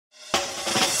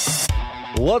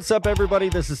What's up, everybody?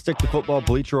 This is Stick to Football,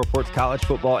 Bleacher Report's college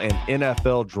football and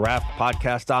NFL draft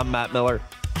podcast. I'm Matt Miller,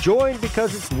 joined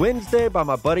because it's Wednesday by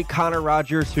my buddy Connor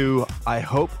Rogers, who I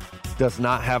hope does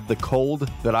not have the cold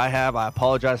that I have. I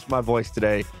apologize for my voice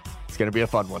today. It's going to be a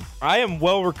fun one. I am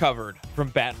well recovered from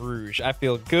Baton Rouge. I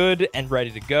feel good and ready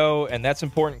to go, and that's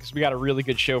important because we got a really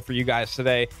good show for you guys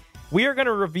today. We are going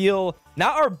to reveal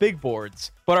not our big boards,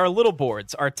 but our little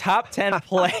boards, our top 10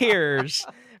 players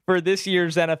for this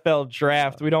year's NFL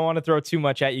draft. We don't want to throw too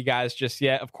much at you guys just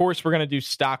yet. Of course, we're going to do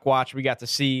Stock Watch. We got to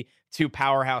see two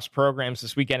powerhouse programs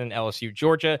this weekend in LSU,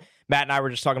 Georgia. Matt and I were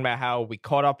just talking about how we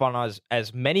caught up on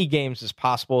as many games as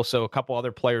possible, so a couple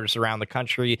other players around the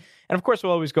country. And, of course,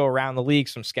 we'll always go around the league,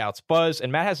 some scouts buzz,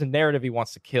 and Matt has a narrative he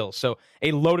wants to kill. So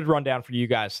a loaded rundown for you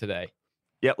guys today.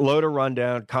 Yeah, load a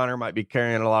rundown. Connor might be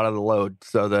carrying a lot of the load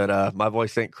so that my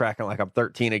voice ain't cracking like I'm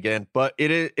 13 again. But it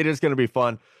is going to be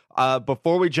fun.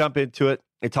 Before we jump into it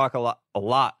and talk a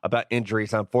lot about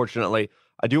injuries, unfortunately,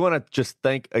 I do want to just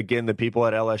thank again the people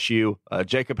at LSU.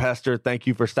 Jacob Hester, thank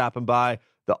you for stopping by.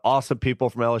 The awesome people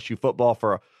from LSU football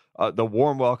for the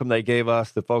warm welcome they gave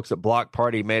us. The folks at Block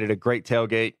Party made it a great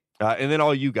tailgate. And then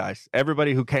all you guys,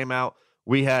 everybody who came out.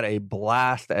 We had a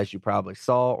blast, as you probably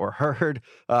saw or heard.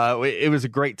 It was a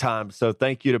great time. So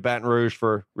thank you to Baton Rouge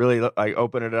for really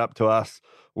opening it up to us.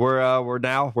 We're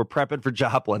prepping for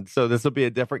Joplin. So this will be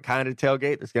a different kind of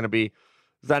tailgate. There's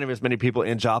not even as many people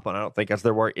in Joplin, I don't think, as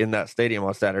there were in that stadium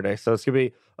on Saturday. So it's going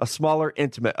to be a smaller,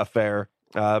 intimate affair,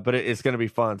 but it's going to be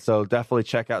fun. So definitely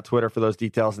check out Twitter for those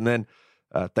details. And then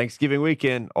Thanksgiving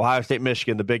weekend, Ohio State,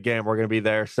 Michigan, the big game, we're going to be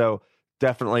there. So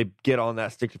definitely get on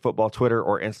that Stick to Football Twitter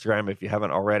or Instagram if you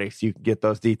haven't already, so you can get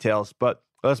those details. But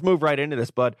let's move right into this,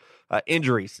 bud.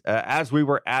 Injuries. As we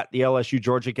were at the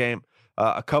LSU-Georgia game,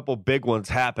 a couple big ones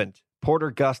happened.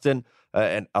 Porter Gustin,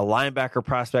 a linebacker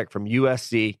prospect from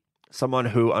USC, someone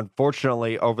who,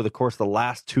 unfortunately, over the course of the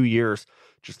last 2 years,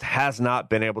 just has not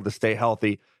been able to stay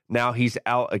healthy. Now he's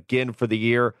out again for the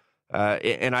year.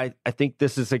 And I think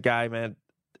this is a guy, man,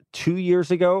 2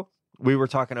 years ago, we were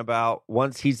talking about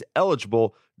once he's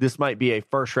eligible, this might be a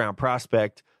first-round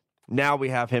prospect. Now we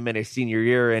have him in a senior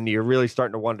year, and you're really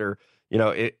starting to wonder,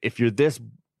 if you're this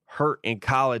hurt in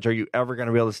college, are you ever going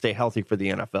to be able to stay healthy for the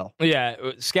NFL? Yeah,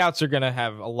 scouts are going to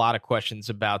have a lot of questions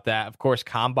about that. Of course,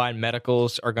 combine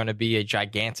medicals are going to be a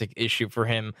gigantic issue for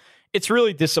him. It's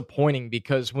really disappointing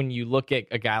because when you look at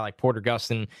a guy like Porter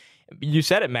Gustin, you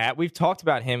said it, Matt. We've talked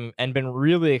about him and been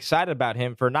really excited about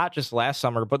him for not just last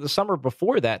summer, but the summer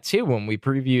before that, too, when we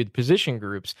previewed position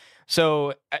groups.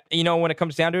 So, when it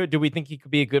comes down to it, do we think he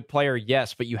could be a good player?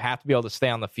 Yes, but you have to be able to stay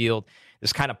on the field.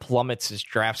 This kind of plummets his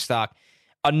draft stock.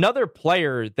 Another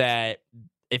player that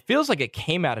it feels like it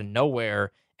came out of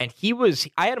nowhere, and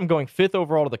I had him going 5th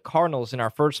overall to the Cardinals in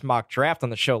our first mock draft on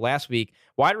the show last week.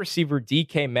 Wide receiver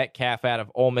DK Metcalf out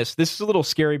of Ole Miss. This is a little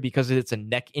scary because it's a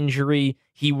neck injury.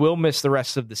 He will miss the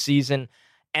rest of the season.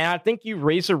 And I think you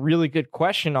raised a really good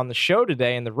question on the show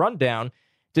today in the rundown.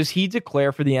 Does he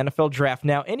declare for the NFL draft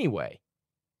now anyway?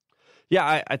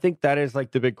 Yeah, I think that is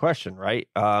like the big question, right?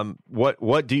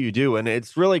 What do you do? And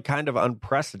it's really kind of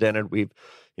unprecedented. We've,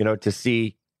 to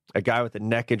see a guy with a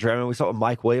neck injury. I mean, we saw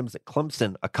Mike Williams at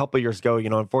Clemson a couple years ago.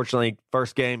 Unfortunately,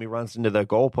 first game, he runs into the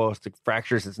goalpost,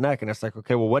 fractures his neck. And it's like,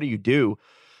 okay, well, what do you do?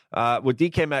 With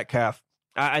DK Metcalf,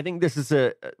 I think this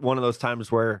is one of those times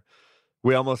where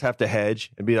we almost have to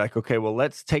hedge and be like, okay, well,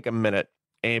 let's take a minute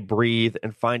and breathe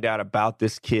and find out about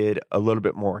this kid a little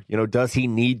bit more. Does he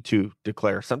need to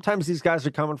declare? Sometimes these guys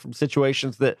are coming from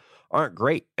situations that aren't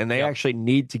great, and they actually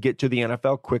need to get to the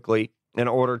NFL quickly in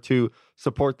order to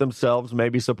support themselves,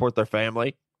 maybe support their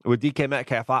family. With DK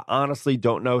Metcalf, I honestly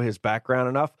don't know his background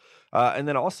enough. And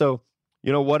then also,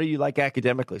 what do you like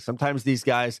academically? Sometimes these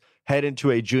guys head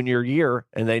into a junior year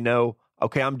and they know,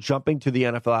 okay, I'm jumping to the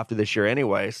NFL after this year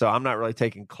anyway, so I'm not really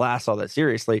taking class all that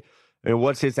seriously. I mean,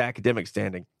 what's his academic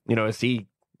standing? Is he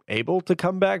able to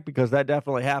come back? Because that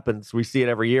definitely happens. We see it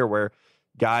every year where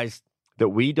guys that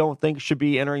we don't think should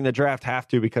be entering the draft have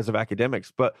to because of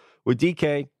academics. But with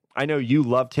DK, I know you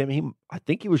loved him. I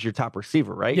think he was your top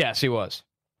receiver, right? Yes, he was.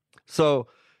 So,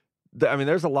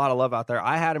 there's a lot of love out there.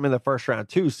 I had him in the first round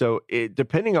too. So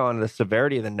depending on the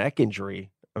severity of the neck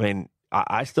injury,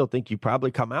 I still think you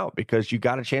probably come out because you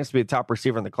got a chance to be the top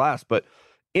receiver in the class. But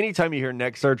anytime you hear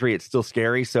neck surgery, it's still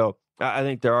scary. So I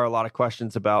think there are a lot of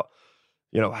questions about,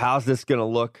 how's this going to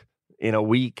look in a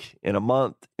week, in a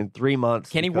month, in 3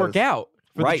 months? Can he work out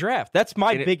for the draft? That's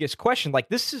my biggest question. Like,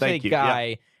 this is a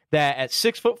guy that at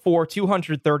 6'4",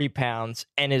 230 pounds,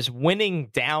 and is winning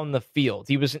down the field.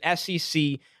 He was an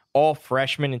SEC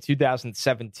All-Freshman in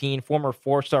 2017, former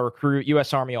 4-star recruit,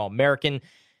 U.S. Army All-American.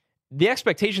 the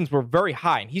expectations were very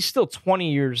high, and he's still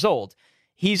 20 years old.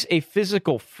 He's a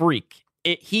physical freak.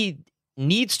 He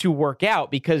needs to work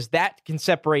out because that can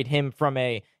separate him from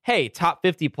a, hey, top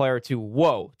 50 player to,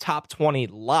 whoa, top 20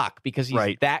 lock, because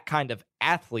he's that kind of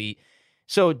athlete.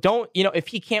 So if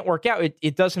he can't work out,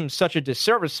 it does him such a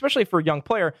disservice, especially for a young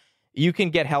player. You can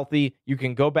get healthy. You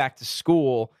can go back to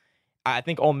school. I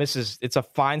think Ole Miss it's a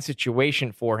fine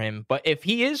situation for him. But if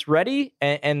he is ready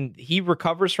and he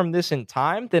recovers from this in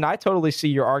time, then I totally see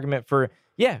your argument for,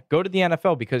 go to the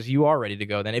NFL because you are ready to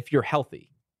go then if you're healthy.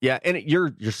 Yeah, and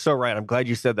you're so right. I'm glad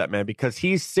you said that, man, because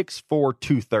he's 6'4",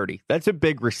 230. That's a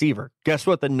big receiver. Guess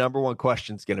what the number one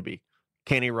question is going to be?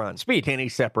 Can he run? Speed. Can he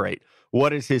separate?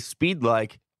 What is his speed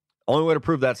like? Only way to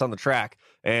prove that's on the track.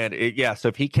 And so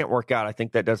if he can't work out, I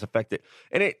think that does affect it.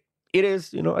 And it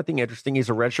is, I think interesting. He's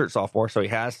a redshirt sophomore, so he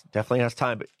definitely has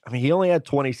time. But I mean, he only had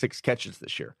 26 catches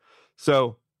this year.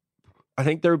 So I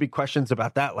think there would be questions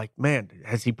about that. Like, man,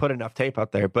 has he put enough tape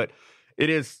out there? But it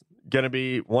is going to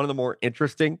be one of the more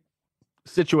interesting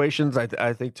situations,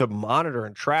 I think, to monitor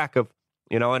and track of,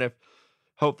 and if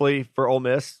hopefully for Ole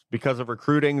Miss, because of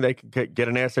recruiting, they can get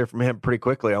an answer from him pretty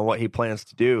quickly on what he plans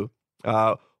to do.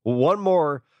 One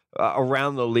more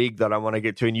around the league that I want to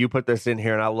get to, and you put this in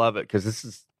here, and I love it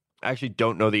because I actually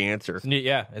don't know the answer.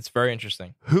 Yeah, it's very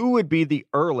interesting. Who would be the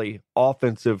early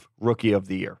offensive rookie of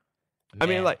the year? Man. I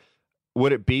mean,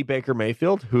 would it be Baker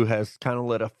Mayfield, who has kind of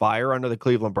lit a fire under the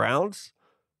Cleveland Browns?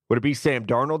 Would it be Sam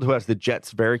Darnold, who has the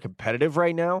Jets very competitive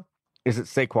right now? Is it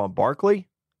Saquon Barkley?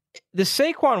 The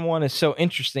Saquon one is so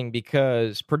interesting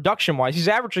because production-wise, he's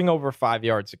averaging over 5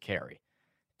 yards a carry.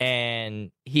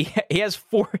 And he has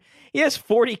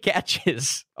 40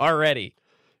 catches already.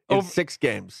 In 6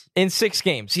 games. In 6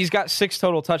 games. He's got 6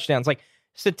 total touchdowns. Like,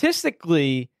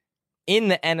 statistically, in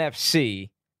the NFC,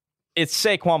 it's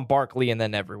Saquon Barkley and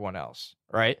then everyone else,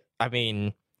 right? I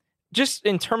mean, just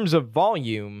in terms of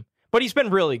volume, but he's been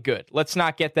really good. Let's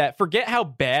not get that. Forget how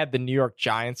bad the New York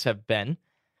Giants have been.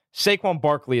 Saquon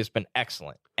Barkley has been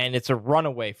excellent, and it's a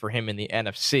runaway for him in the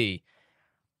NFC.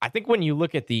 I think when you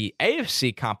look at the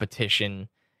AFC competition,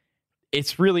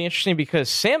 it's really interesting because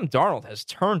Sam Darnold has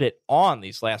turned it on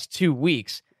these last 2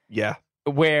 weeks. Yeah.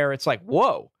 Where it's like,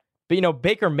 whoa. But,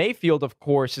 Baker Mayfield, of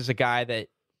course, is a guy that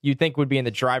you think would be in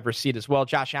the driver's seat as well.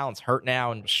 Josh Allen's hurt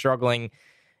now and struggling.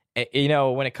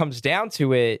 When it comes down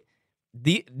to it,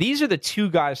 these are the 2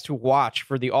 guys to watch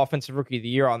for the Offensive Rookie of the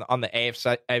Year on the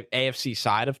AFC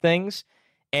side of things,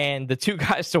 and the 2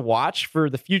 guys to watch for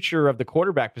the future of the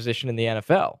quarterback position in the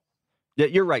NFL. Yeah,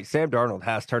 you're right. Sam Darnold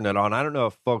has turned it on. I don't know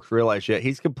if folks realize yet.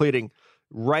 He's completing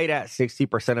right at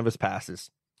 60% of his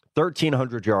passes,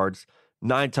 1,300 yards,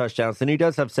 9 touchdowns, and he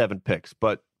does have 7 picks,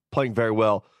 but playing very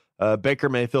well. Baker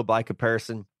Mayfield, by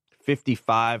comparison,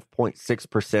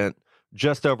 55.6%.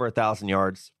 Just over 1,000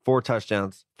 yards, 4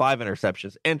 touchdowns, 5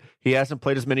 interceptions. And he hasn't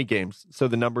played as many games, so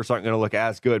the numbers aren't going to look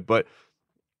as good. But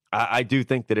I do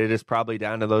think that it is probably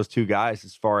down to those 2 guys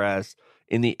as far as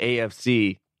in the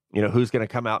AFC, who's going to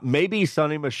come out. Maybe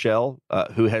Sonny Michel,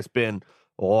 who has been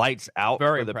lights out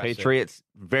very for the impressive. Patriots.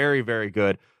 Very, very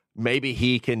good. Maybe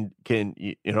he can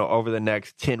over the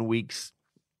next 10 weeks,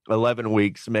 11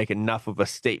 weeks, make enough of a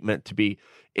statement to be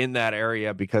in that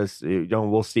area because,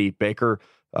 we'll see. Baker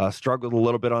struggled a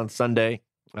little bit on Sunday.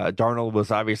 Darnold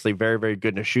was obviously very, very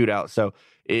good in a shootout. So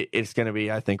it's going to be,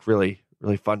 I think, really,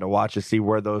 really fun to watch to see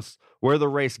where the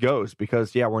race goes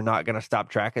because, we're not going to stop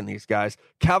tracking these guys.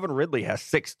 Calvin Ridley has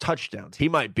 6 touchdowns. He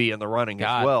might be in the running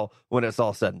as well when it's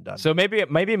all said and done. So maybe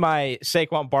my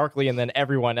Saquon Barkley and then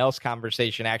everyone else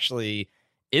conversation actually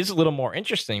is a little more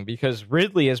interesting because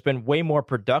Ridley has been way more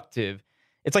productive.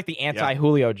 It's like the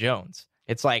anti-Julio Jones.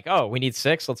 It's like, oh, we need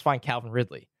 6. Let's find Calvin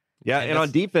Ridley. Yeah, and on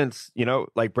defense,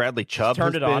 like Bradley Chubb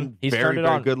has been very,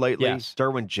 very good lately. Yes.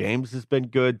 Derwin James has been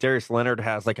good. Darius Leonard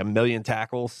has like 1 million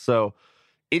tackles. So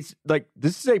it's like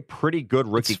this is a pretty good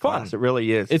rookie class. It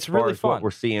really is. It's really fun. What we're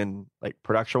seeing, like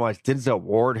production-wise, Denzel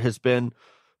Ward has been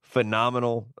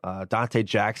phenomenal. Dante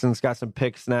Jackson's got some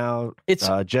picks now. It's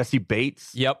Jesse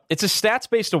Bates. Yep. It's a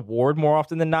stats-based award more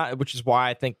often than not, which is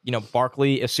why I think,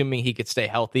 Barkley, assuming he could stay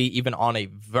healthy, even on a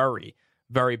very,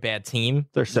 very bad team.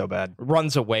 They're so bad.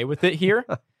 Runs away with it here.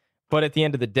 But at the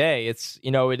end of the day, it's,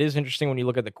 it is interesting when you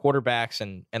look at the quarterbacks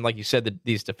and like you said,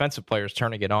 these defensive players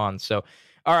turning it on. So,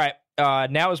 all right.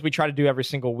 Now, as we try to do every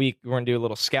single week, we're going to do a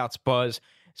little Scouts Buzz.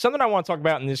 Something I want to talk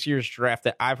about in this year's draft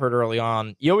that I've heard early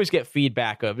on, you always get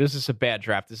feedback of, is this a bad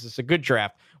draft? Is this a good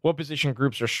draft? What position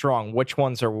groups are strong? Which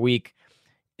ones are weak?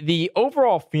 The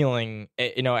overall feeling,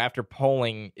 after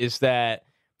polling is that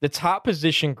the top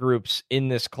position groups in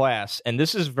this class, and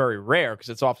this is very rare because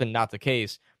it's often not the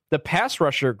case, the pass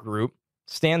rusher group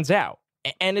stands out.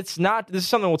 And it's not, this is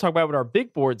something we'll talk about with our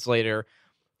big boards later.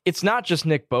 It's not just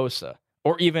Nick Bosa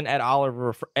or even Ed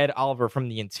Oliver from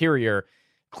the interior.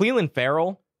 Cleveland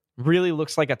Farrell really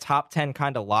looks like a top 10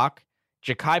 kind of lock.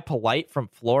 Ja'Kai Polite from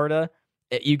Florida.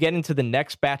 You get into the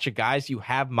next batch of guys, you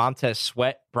have Montez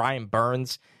Sweat, Brian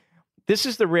Burns. This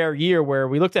is the rare year where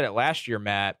we looked at it last year,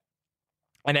 Matt,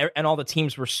 and all the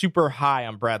teams were super high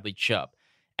on Bradley Chubb.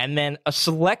 And then a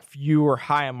select few were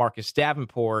high on Marcus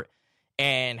Davenport,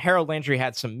 and Harold Landry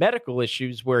had some medical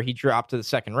issues where he dropped to the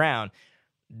second round.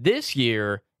 This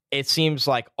year, it seems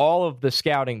like all of the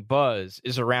scouting buzz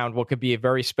is around what could be a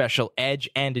very special edge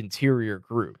and interior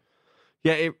group.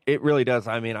 Yeah, it really does.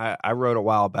 I mean, I wrote a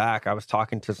while back, I was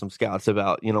talking to some scouts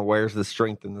about, where's the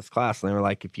strength in this class? And they were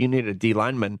like, if you need a D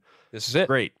lineman, this is it.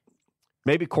 Great.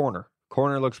 Maybe corner.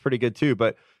 Corner looks pretty good too,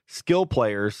 but skill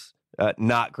players,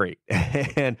 not great.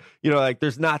 And,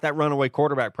 there's not that runaway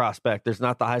quarterback prospect. There's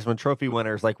not the Heisman Trophy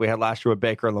winners like we had last year with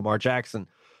Baker and Lamar Jackson.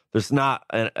 There's not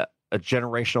a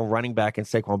generational running back in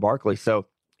Saquon Barkley. So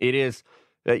it is,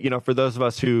 for those of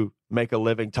us who make a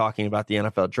living talking about the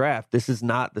NFL draft, this is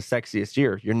not the sexiest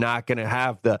year. You're not going to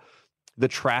have the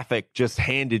traffic just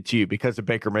handed to you because of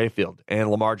Baker Mayfield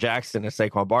and Lamar Jackson and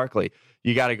Saquon Barkley.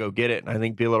 You got to go get it. And I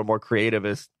think be a little more creative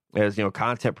as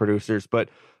content producers. But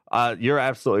you're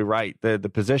absolutely right. The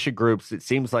position groups, it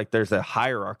seems like there's a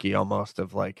hierarchy almost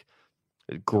of like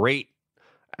great,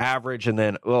 average, and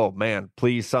then, oh man,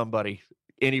 please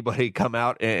anybody come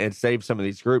out and save some of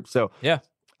these groups. So yeah.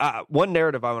 One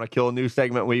narrative I want to kill, a new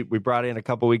segment we brought in a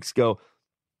couple weeks ago,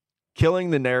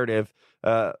 killing the narrative.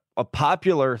 A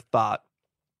popular thought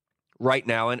right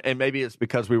now, and maybe it's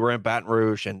because we were in Baton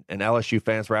Rouge and LSU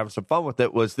fans were having some fun with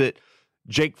it, was that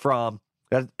Jake Fromm,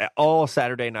 all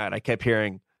Saturday night I kept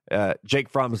hearing, Jake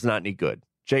Fromm is not any good.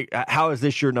 Jake, how is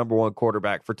this your number one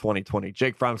quarterback for 2020?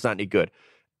 Jake Fromm's not any good.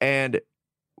 And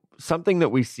something that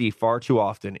we see far too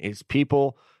often is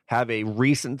people have a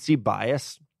recency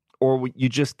bias, or you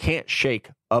just can't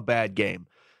shake a bad game.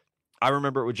 I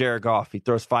remember it with Jared Goff. He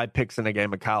throws 5 picks in a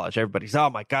game of college. Everybody's, oh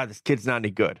my God, this kid's not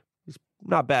any good. He's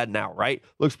not bad now, right?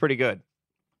 Looks pretty good.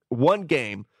 One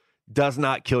game does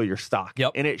not kill your stock.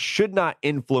 Yep. And it should not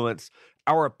influence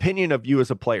our opinion of you as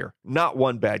a player. Not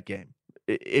one bad game.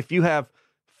 If you have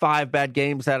 5 bad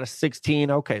games out of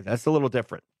 16, okay, that's a little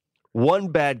different. One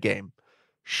bad game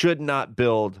should not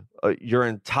build your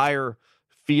entire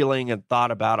feeling and thought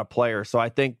about a player. So I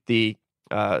think the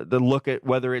look at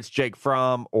whether it's Jake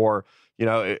Fromm or,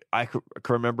 I can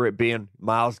remember it being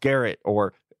Myles Garrett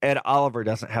or Ed Oliver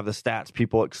doesn't have the stats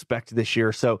people expect this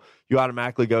year. So you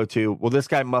automatically go to, well, this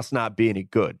guy must not be any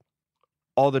good.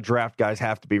 All the draft guys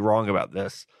have to be wrong about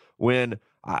this. When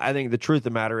I think the truth of the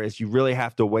matter is you really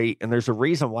have to wait. And there's a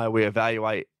reason why we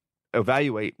evaluate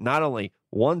not only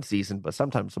one season, but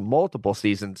sometimes multiple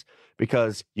seasons,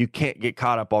 because you can't get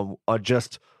caught up on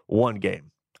just one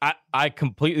game. I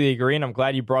completely agree, and I'm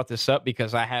glad you brought this up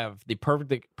because I have the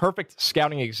perfect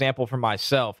scouting example for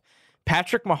myself.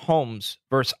 Patrick Mahomes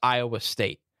versus Iowa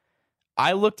State.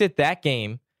 I looked at that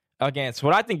game against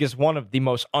what I think is one of the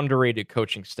most underrated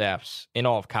coaching staffs in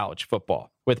all of college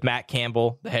football, with Matt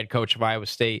Campbell, the head coach of Iowa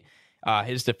State,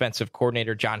 his defensive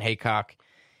coordinator, John Haycock.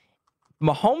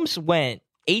 Mahomes went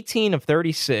 18 of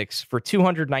 36 for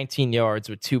 219 yards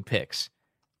with 2 picks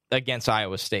against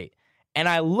Iowa State. And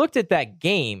I looked at that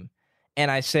game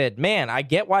and I said, man, I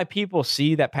get why people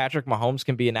see that Patrick Mahomes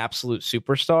can be an absolute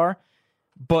superstar,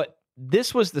 but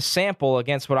this was the sample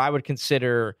against what I would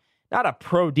consider not a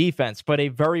pro defense, but a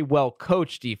very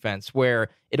well-coached defense where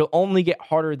it'll only get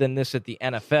harder than this at the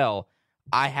NFL.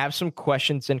 I have some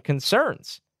questions and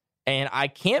concerns, and I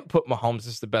can't put Mahomes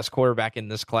as the best quarterback in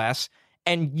this class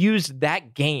and use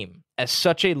that game as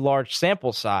such a large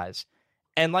sample size.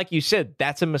 And like you said,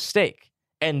 that's a mistake.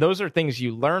 And those are things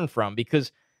you learn from,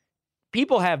 because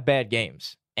people have bad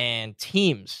games and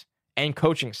teams and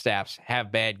coaching staffs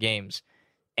have bad games.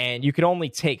 And you can only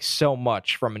take so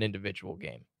much from an individual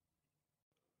game.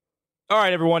 All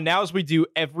right, everyone. Now, as we do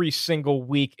every single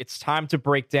week, it's time to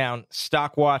break down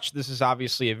Stock Watch. This is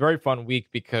obviously a very fun week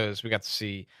because we got to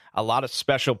see a lot of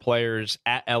special players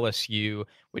at LSU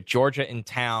with Georgia in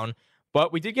town.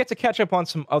 But we did get to catch up on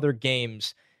some other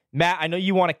games. Matt, I know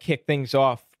you want to kick things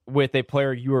off with a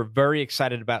player you were very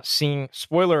excited about seeing.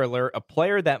 Spoiler alert, a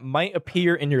player that might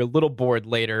appear in your little board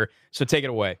later. So take it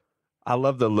away. I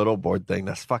love the little board thing.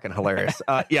 That's fucking hilarious.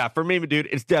 Yeah, for me, dude,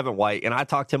 it's Devin White. And I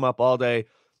talked him up all day.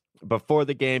 Before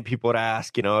the game, people would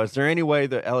ask, is there any way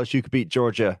that LSU could beat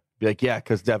Georgia? Be like, yeah,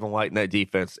 because Devin White in that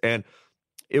defense. And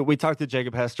we talked to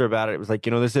Jacob Hester about it. It was like,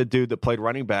 this is a dude that played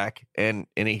running back, and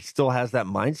he still has that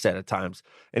mindset at times.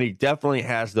 And he definitely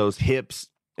has those hips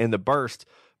in the burst.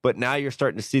 but now you're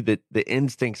starting to see the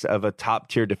instincts of a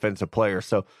top-tier defensive player.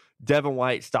 So Devin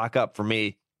White, stock up for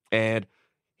me, and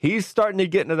he's starting to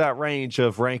get into that range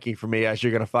of ranking for me, as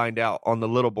you're going to find out on the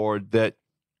little board, that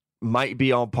might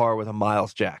be on par with a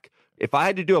Miles Jack. If I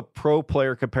had to do a pro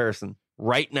player comparison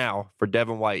right now for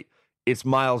Devin White, it's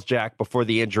Miles Jack before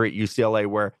the injury at UCLA,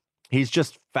 where he's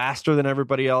just faster than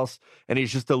everybody else, and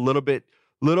he's just a little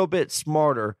bit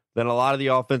smarter than a lot of the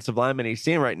offensive linemen he's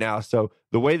seeing right now. So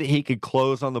the way that he could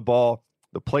close on the ball,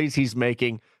 the plays he's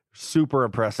making, super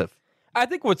impressive. I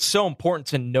think what's so important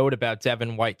to note about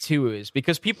Devin White, too, is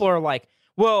because people are like,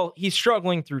 well, he's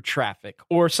struggling through traffic,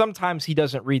 or sometimes he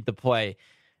doesn't read the play.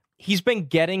 He's been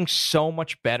getting so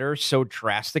much better so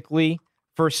drastically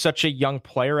for such a young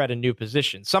player at a new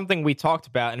position. Something we talked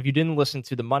about, and if you didn't listen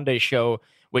to the Monday show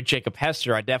with Jacob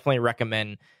Hester, I definitely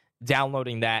recommend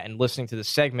downloading that and listening to the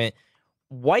segment.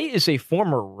 White is a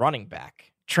former running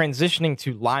back transitioning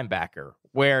to linebacker,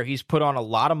 where he's put on a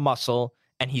lot of muscle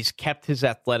and he's kept his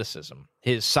athleticism,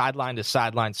 his sideline to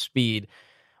sideline speed.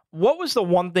 What was the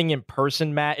one thing in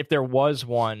person, Matt, if there was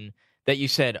one, that you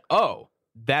said, oh,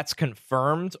 that's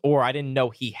confirmed, or I didn't know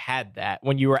he had that,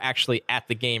 when you were actually at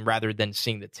the game rather than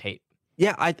seeing the tape?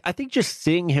 Yeah, I think just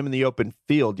seeing him in the open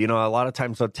field, a lot of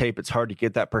times on tape, it's hard to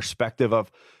get that perspective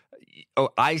of, oh,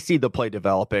 I see the play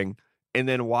developing, and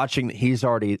then watching that he's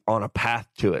already on a path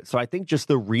to it. So I think just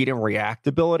the read and react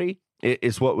ability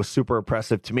is what was super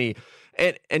impressive to me.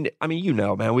 And I mean,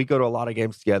 man, we go to a lot of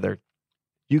games together.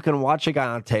 You can watch a guy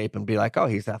on tape and be like, oh,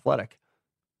 he's athletic.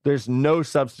 There's no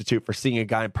substitute for seeing a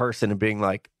guy in person and being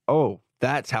like, oh,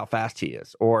 that's how fast he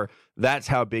is, or that's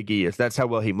how big he is. That's how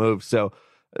well he moves. So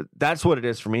that's what it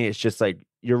is for me. It's just like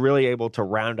you're really able to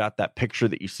round out that picture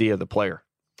that you see of the player.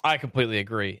 I completely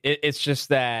agree. It's just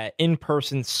that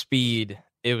in-person speed,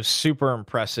 it was super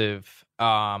impressive.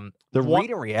 Read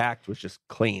and react was just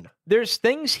clean. There's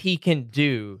things he can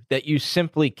do that you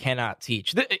simply cannot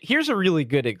teach. Here's a really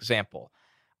good example.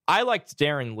 I liked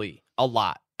Darren Lee a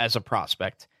lot as a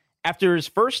prospect. After his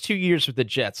first 2 years with the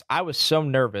Jets, I was so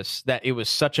nervous that it was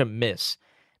such a miss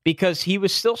because he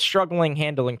was still struggling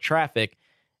handling traffic.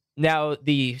 Now,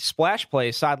 the splash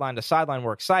plays sideline to sideline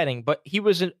were exciting, but he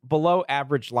was a below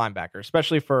average linebacker,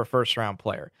 especially for a first-round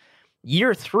player.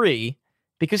 Year 3,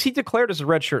 because he declared as a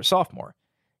redshirt sophomore,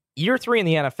 year 3 in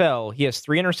the NFL, he has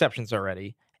 3 interceptions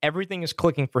already. Everything is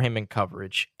clicking for him in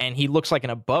coverage, and he looks like an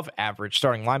above-average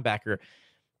starting linebacker.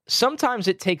 Sometimes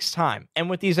it takes time, and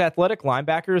with these athletic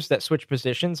linebackers that switch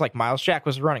positions, like Miles Jack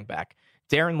was a running back,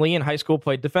 Darren Lee in high school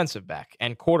played defensive back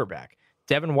and quarterback,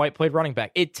 Devin White played running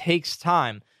back. It takes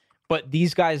time. But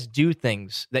these guys do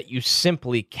things that you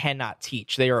simply cannot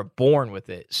teach. They are born with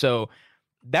it. So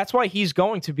that's why he's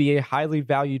going to be a highly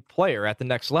valued player at the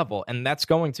next level, and that's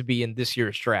going to be in this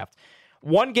year's draft.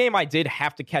 One game I did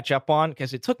have to catch up on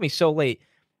because it took me so late.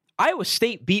 Iowa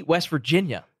State beat West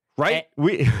Virginia. Right?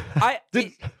 There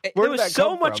was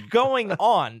so much going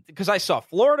on because I saw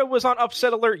Florida was on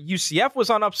upset alert. UCF was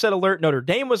on upset alert. Notre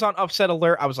Dame was on upset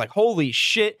alert. I was like, holy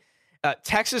shit.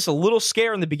 Texas, a little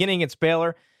scare in the beginning against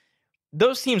Baylor.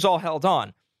 Those teams all held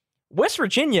on. West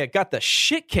Virginia got the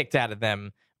shit kicked out of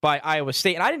them by Iowa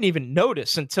State, and I didn't even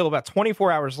notice until about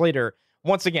 24 hours later.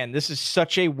 Once again, this is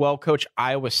such a well-coached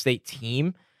Iowa State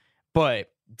team, but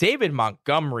David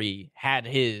Montgomery had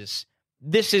his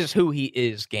 "this is who he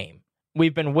is" game.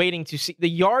 We've been waiting to see the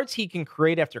yards he can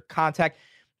create after contact.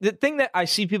 The thing that I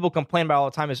see people complain about all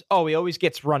the time is, oh, he always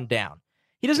gets run down.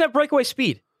 He doesn't have breakaway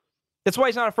speed. That's why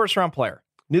he's not a first-round player.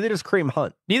 Neither does Kareem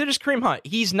Hunt.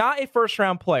 He's not a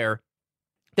first-round player.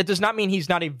 That does not mean he's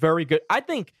not a very good. I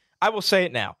think, I will say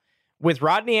it now, with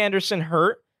Rodney Anderson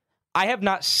hurt, I have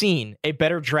not seen a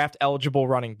better draft-eligible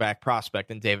running back prospect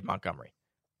than David Montgomery.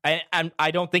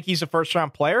 I don't think he's a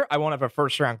first-round player. I won't have a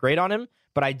first-round grade on him,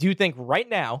 but I do think right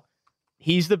now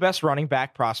he's the best running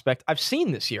back prospect I've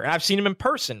seen this year. And I've seen him in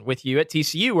person with you at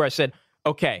TCU where I said,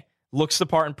 okay, looks the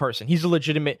part in person. He's a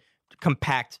legitimate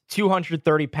compact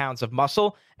 230 pounds of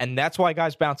muscle, and that's why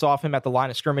guys bounce off him at the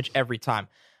line of scrimmage every time.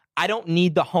 I don't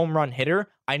need the home run hitter.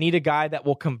 I need a guy that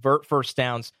will convert first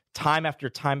downs time after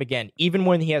time again, even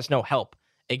when he has no help.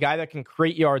 A guy that can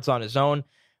create yards on his own.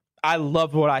 I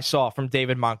loved what I saw from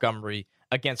David Montgomery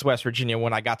against West Virginia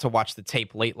when I got to watch the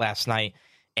tape late last night.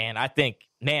 And I think,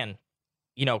 man,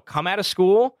 come out of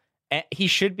school, he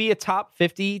should be a top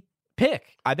 50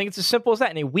 pick. I think it's as simple as that.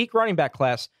 In a weak running back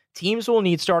class, teams will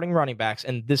need starting running backs,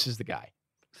 and this is the guy.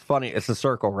 It's funny. It's a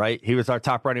circle, right? He was our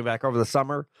top running back over the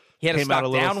summer. He had came a out a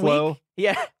little down slow. Week.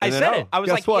 Yeah, I said it. I was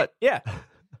like, what? Yeah.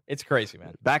 It's crazy,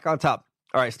 man. Back on top.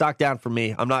 All right, stock down for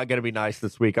me. I'm not going to be nice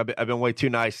this week. I've been way too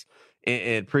nice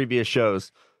in previous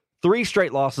shows. 3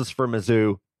 straight losses for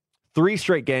Mizzou. 3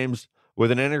 straight games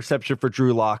with an interception for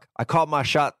Drew Lock. I called my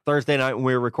shot Thursday night when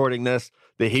we were recording this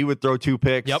that he would throw 2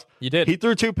 picks. Yep, you did. He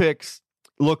threw 2 picks,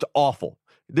 looked awful.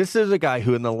 This is a guy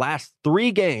who in the last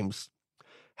 3 games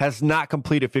has not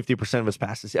completed 50% of his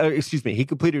passes. He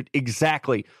completed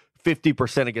exactly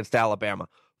 50% against Alabama,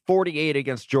 48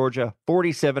 against Georgia,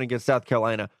 47 against South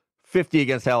Carolina, 50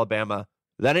 against Alabama.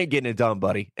 That ain't getting it done,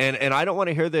 buddy. And I don't want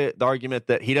to hear the argument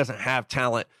that he doesn't have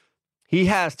talent. He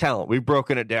has talent. We've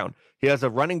broken it down. He has a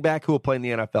running back who will play in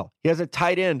the NFL. He has a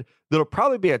tight end that'll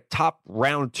probably be a top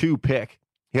round 2 pick.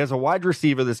 He has a wide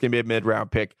receiver that's going to be a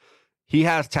mid-round pick. He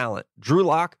has talent. Drew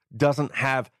Lock doesn't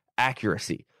have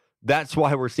accuracy. That's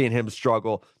why we're seeing him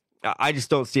struggle. I just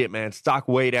don't see it, man. Stock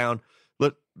way down.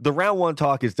 Look, the round 1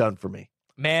 talk is done for me.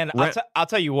 Man, I'll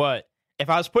tell you what. If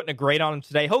I was putting a grade on him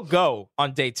today, he'll go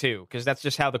on day 2 because that's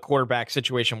just how the quarterback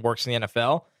situation works in the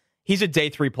NFL. He's a day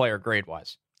 3 player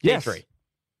grade-wise. Day 3.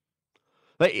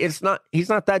 Like, he's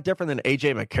not that different than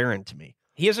A.J. McCarron to me.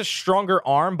 He has a stronger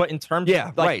arm, but in terms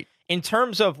of right. In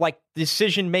terms of like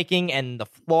decision making and the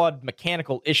flawed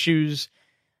mechanical issues,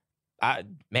 I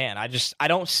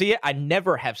don't see it. I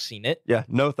never have seen it. Yeah,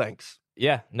 no thanks.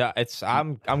 Yeah, no,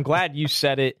 I'm glad you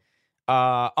said it.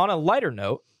 On a lighter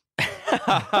note,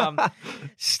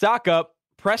 stock up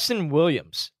Preston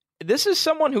Williams. This is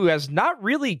someone who has not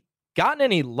really gotten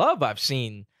any love I've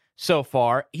seen so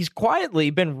far. He's quietly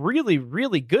been really,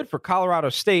 really good for Colorado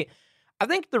State. I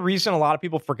think the reason a lot of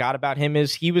people forgot about him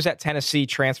is he was at Tennessee,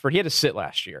 transferred. He had to sit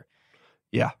last year.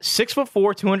 Yeah.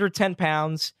 6'4", 210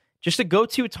 pounds, just a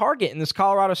go-to target in this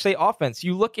Colorado State offense.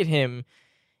 You look at him,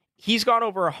 he's gone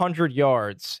over 100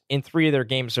 yards in 3 of their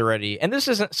games already. And this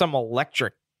isn't some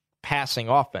electric passing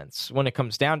offense when it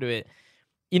comes down to it.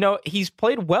 You know, he's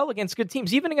played well against good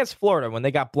teams, even against Florida when they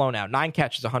got blown out. 9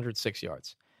 catches, 106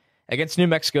 yards. Against New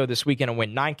Mexico this weekend, a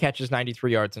win, 9 catches,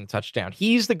 93 yards, and a touchdown.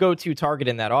 He's the go-to target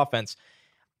in that offense.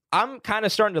 I'm kind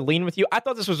of starting to lean with you. I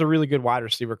thought this was a really good wide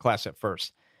receiver class at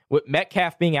first. With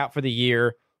Metcalf being out for the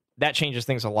year, that changes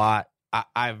things a lot.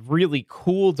 I've really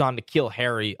cooled on N'Keal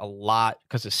Harry a lot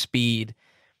because of speed.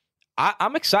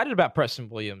 I'm excited about Preston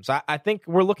Williams. I think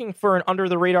we're looking for an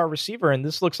under-the-radar receiver, and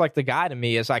this looks like the guy to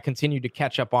me as I continue to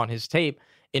catch up on his tape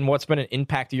in what's been an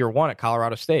impact year 1 at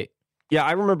Colorado State. Yeah,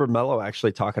 I remember Mello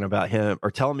actually talking about him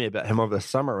or telling me about him over the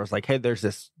summer. I was like, hey, there's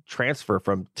this transfer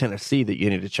from Tennessee that you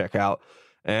need to check out.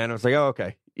 And I was like, oh,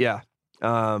 okay. Yeah.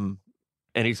 And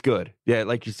he's good. Yeah,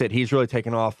 like you said, he's really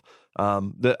taken off.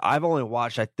 I've only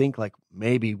watched, I think, like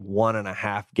maybe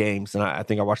 1.5 games. And I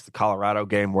think I watched the Colorado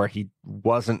game where he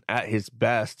wasn't at his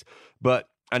best. But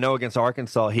I know against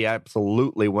Arkansas, he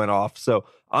absolutely went off. So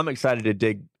I'm excited to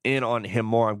dig in on him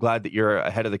more. I'm glad that you're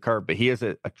ahead of the curve, but he is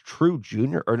a true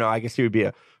junior, or no, I guess he would be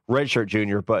a redshirt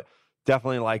junior, but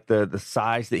definitely like the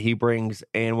size that he brings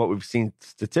and what we've seen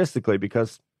statistically,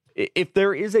 because if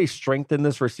there is a strength in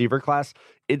this receiver class,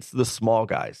 it's the small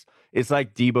guys. It's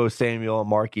like Deebo Samuel and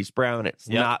Marquise Brown. It's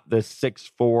not the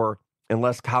 6'4",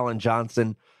 unless Colin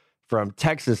Johnson from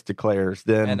Texas declares,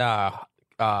 then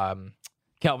Harmon.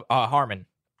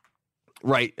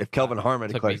 Right. If Kelvin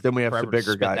Harmon declares, then we have some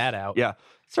bigger guys. That out. Yeah.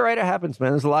 It's all right. It happens, man.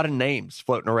 There's a lot of names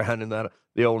floating around in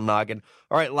the old noggin.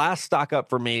 All right. Last stock up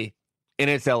for me,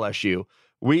 and it's LSU.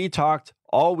 We talked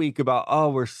all week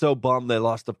about, we're so bummed they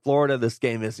lost to Florida. This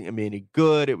game isn't going to be any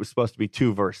good. It was supposed to be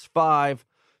 2 versus 5.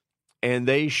 And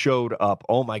they showed up.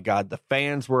 Oh, my God. The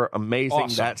fans were amazing.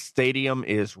 Awesome. That stadium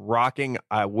is rocking.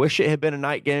 I wish it had been a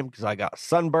night game because I got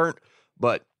sunburnt,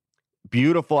 but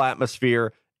beautiful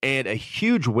atmosphere. And a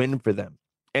huge win for them.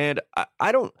 And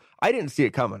I didn't see it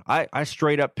coming. I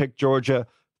straight up picked Georgia,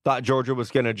 thought Georgia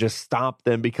was going to just stomp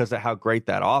them because of how great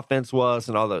that offense was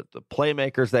and all the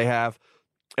playmakers they have.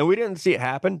 And we didn't see it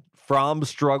happen. Fromm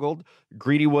struggled.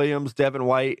 Greedy Williams, Devin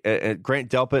White, and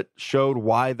Grant Delpit showed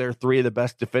why they're 3 of the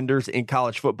best defenders in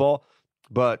college football.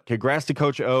 But congrats to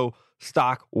Coach O.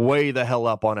 Stock way the hell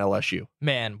up on LSU.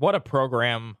 Man, what a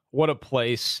program. What a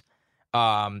place.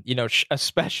 A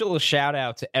special shout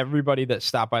out to everybody that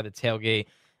stopped by the tailgate.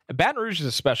 Baton Rouge is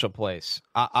a special place.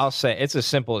 I'll say it's as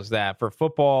simple as that. For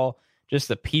football, just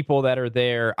the people that are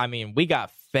there. I mean, we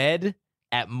got fed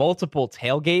at multiple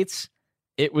tailgates.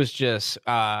 It was just,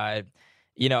 I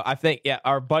think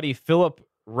our buddy Philip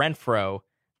Renfro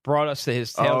brought us to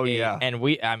his tailgate. Oh, yeah. And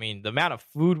the amount of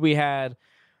food we had,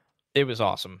 it was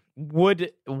awesome.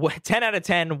 10 out of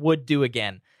 10 would do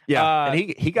again. Yeah,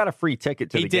 and he got a free ticket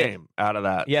to the game out of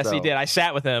that. Yes, he did. I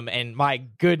sat with him, and my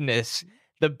goodness,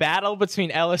 the battle between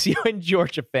LSU and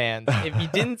Georgia fans. If you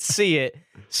didn't see it,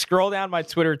 scroll down my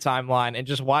Twitter timeline and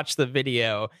just watch the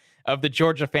video. of the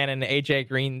Georgia fan and the AJ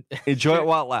Green. Enjoy it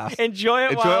while it lasts. Enjoy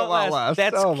it while it lasts.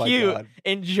 That's oh my cute. God.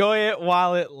 Enjoy it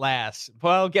while it lasts.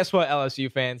 Well, guess what,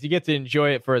 LSU fans? You get to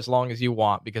enjoy it for as long as you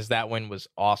want because that win was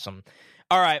awesome.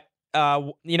 All right.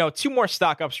 2 more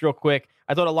stock ups real quick.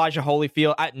 I thought Elijah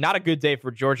Holyfield, not a good day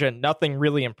for Georgia. Nothing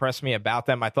really impressed me about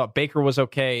them. I thought Baker was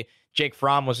okay. Jake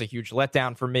Fromm was a huge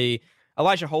letdown for me.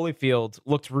 Elijah Holyfield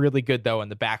looked really good, though, in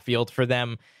the backfield for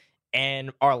them.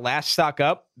 And our last stock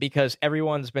up, because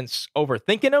everyone's been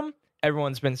overthinking him.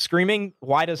 Everyone's been screaming,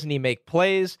 why doesn't he make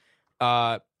plays?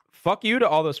 Fuck you to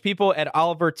all those people. Ed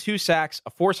Oliver, 2 sacks, a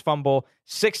forced fumble,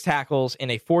 6 tackles in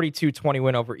a 42-20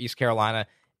 win over East Carolina.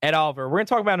 Ed Oliver, we're going to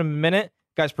talk about him in a minute.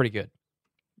 Guy's pretty good.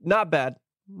 Not bad.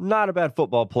 Not a bad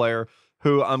football player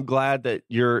who I'm glad that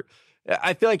you're...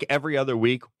 I feel like every other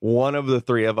week, one of the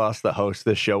 3 of us that host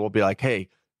this show will be like, hey,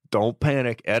 don't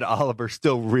panic. Ed Oliver's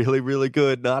still really, really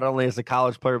good, not only as a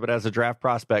college player, but as a draft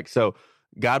prospect. So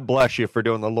God bless you for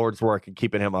doing the Lord's work and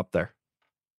keeping him up there.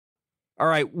 All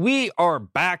right, we are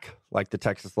back like the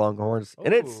Texas Longhorns,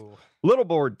 and it's little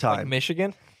board time. Like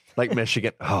Michigan? Like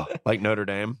Michigan. Oh, like Notre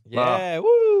Dame. Yeah,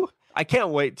 woo! I can't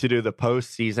wait to do the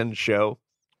postseason show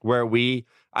where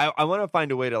I want to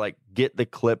find a way to like get the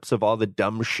clips of all the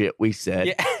dumb shit we said.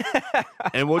 Yeah.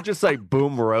 And we'll just like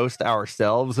boom roast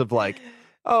ourselves of like,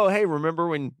 oh, hey, remember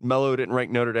when Melo didn't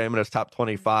rank Notre Dame in his top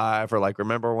 25? Or like,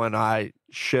 remember when I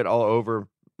shit all over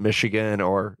Michigan?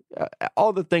 Or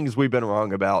all the things we've been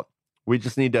wrong about. We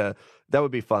just need to, that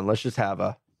would be fun. Let's just have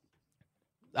a.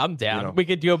 I'm down. We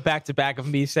could go back to back of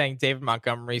me saying David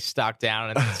Montgomery stock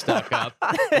down and then stock up.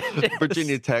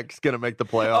 Virginia Tech's gonna make the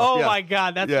playoffs. Oh my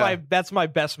God, that's my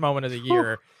best moment of the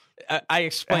year. I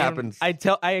explained.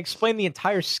 I explained the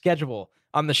entire schedule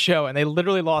on the show, and they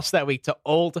literally lost that week to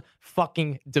Old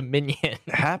fucking Dominion.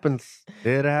 It happens.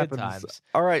 It happens. Good times.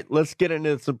 All right, let's get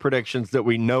into some predictions that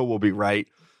we know will be right.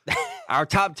 Our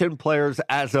top 10 players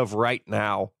as of right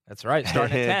now. That's right.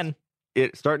 Starting at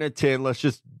 10. Starting at 10.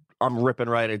 I'm ripping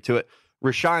right into it.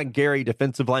 Rashawn Gary,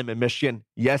 defensive lineman, Michigan.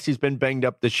 Yes, he's been banged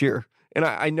up this year. And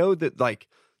I know that like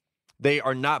they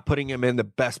are not putting him in the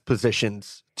best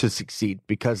positions to succeed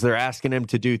because they're asking him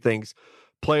to do things,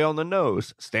 play on the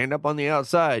nose, stand up on the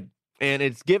outside. And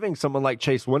it's giving someone like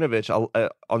Chase Winovich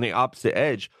on the opposite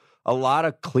edge a lot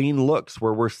of clean looks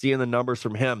where we're seeing the numbers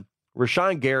from him.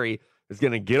 Rashawn Gary is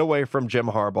going to get away from Jim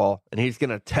Harbaugh, and he's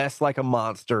going to test like a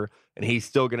monster, and he's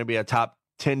still going to be a top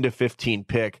 10 to 15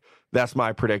 pick. That's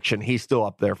my prediction. He's still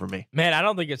up there for me. Man, I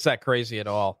don't think it's that crazy at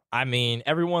all. I mean,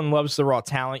 everyone loves the raw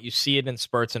talent. You see it in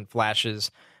spurts and flashes.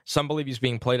 Some believe he's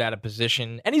being played out of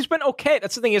position, and he's been okay.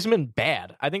 That's the thing. He hasn't been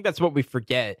bad. I think that's what we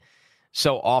forget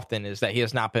so often is that he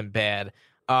has not been bad.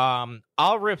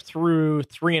 I'll rip through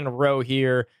 3 in a row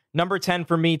here. Number 10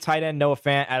 for me, tight end Noah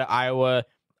Fant out of Iowa.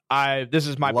 This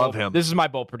is my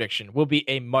bold prediction. Will be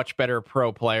a much better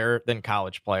pro player than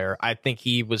college player. I think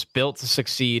he was built to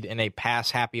succeed in a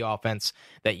pass-happy offense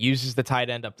that uses the tight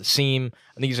end up the seam.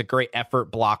 I think he's a great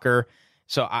effort blocker.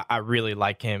 So I really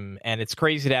like him. And it's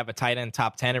crazy to have a tight end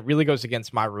top 10. It really goes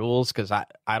against my rules because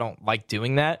I don't like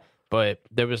doing that. But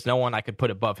there was no one I could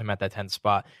put above him at that 10th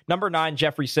spot. Number 9,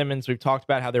 Jeffrey Simmons. We've talked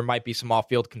about how there might be some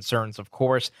off-field concerns, of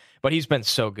course, but he's been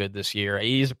so good this year.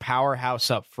 He's a powerhouse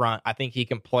up front. I think he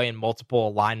can play in multiple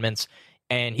alignments,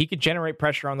 and he could generate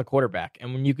pressure on the quarterback.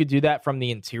 And when you could do that from the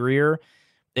interior,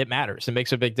 it matters. It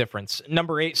makes a big difference.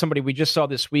 Number 8, somebody we just saw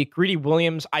this week, Greedy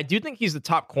Williams. I do think he's the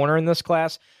top corner in this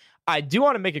class. I do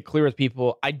want to make it clear with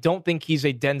people, I don't think he's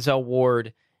a Denzel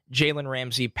Ward, Jalen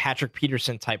Ramsey, Patrick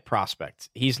Peterson type prospect.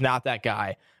 He's not that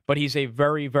guy, but he's a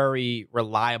very, very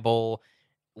reliable,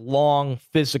 long,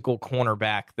 physical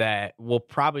cornerback that will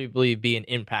probably be an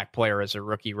impact player as a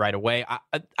rookie right away.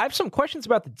 I have some questions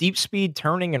about the deep speed,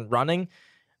 turning, and running,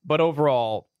 but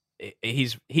overall,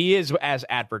 he is as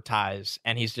advertised,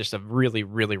 and he's just a really,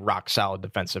 really rock-solid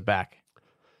defensive back.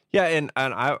 Yeah, and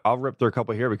I'll rip through a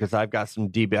couple here because I've got some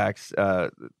D-backs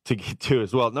to get to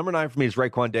as well. Number 9 for me is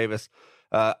Raekwon Davis.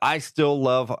 I still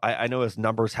love, I know his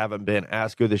numbers haven't been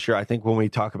as good this year. I think when we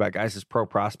talk about guys as pro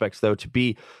prospects, though, to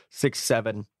be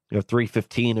 6'7",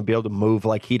 315 and be able to move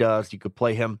like he does, you could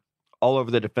play him all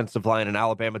over the defensive line, and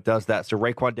Alabama does that. So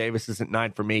Raekwon Davis isn't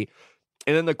 9 for me.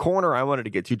 And then the corner I wanted to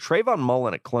get to, Trayvon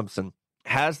Mullen at Clemson,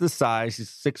 has the size. He's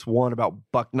 6'1", about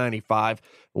 $195,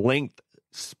 length,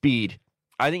 speed.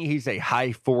 I think he's a high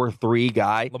 4.3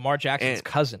 guy. Lamar Jackson's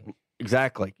cousin.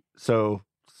 Exactly. So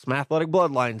some athletic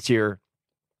bloodlines here.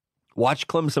 Watch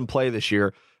Clemson play this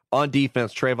year. On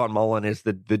defense, Trayvon Mullen is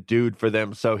the dude for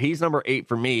them. So he's number 8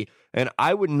 for me. And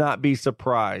I would not be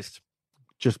surprised,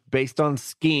 just based on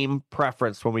scheme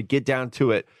preference, when we get down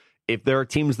to it, if there are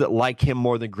teams that like him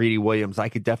more than Greedy Williams, I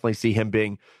could definitely see him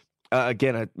being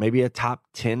again, maybe a top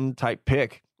 10 type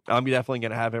pick. I'm definitely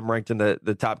going to have him ranked in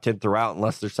the top 10 throughout,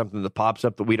 unless there's something that pops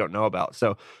up that we don't know about.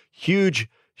 So huge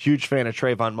fan of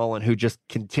Trayvon Mullen, who just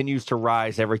continues to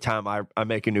rise every time I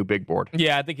make a new big board.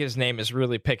 Yeah, I think his name is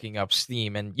really picking up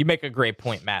steam. And you make a great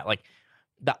point, Matt. Like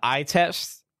the eye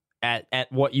test at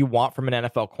what you want from an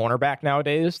NFL cornerback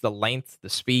nowadays, the length, the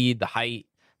speed, the height,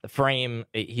 the frame,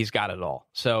 he's got it all.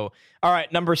 So, all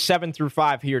right, number 7 through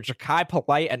 5 here. Ja'Kai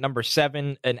Polite at number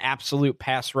 7, an absolute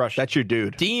pass rush. That's your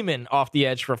dude. Demon off the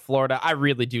edge for Florida. I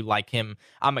really do like him.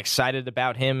 I'm excited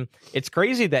about him. It's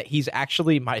crazy that he's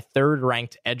actually my 3rd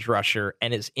ranked edge rusher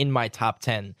and is in my top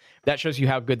 10. That shows you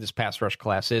how good this pass rush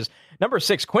class is. Number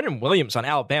 6, Quinnen Williams on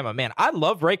Alabama. Man, I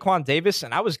love Raekwon Davis,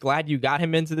 and I was glad you got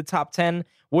him into the top 10.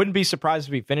 Wouldn't be surprised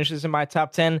if he finishes in my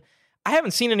top 10. I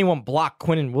haven't seen anyone block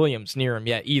Quinnen Williams near him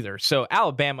yet either. So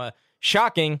Alabama,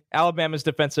 shocking, Alabama's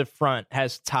defensive front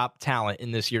has top talent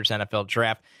in this year's NFL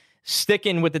draft.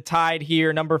 Sticking with the Tide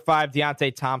here, number 5,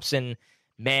 Deontay Thompson.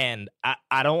 Man,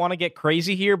 I don't want to get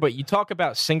crazy here, but you talk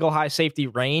about single high safety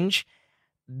range.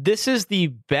 This is the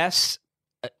best.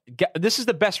 This is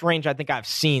the best range I think I've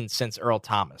seen since Earl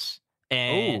Thomas.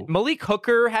 And Malik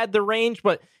Hooker had the range,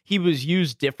 but he was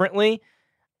used differently.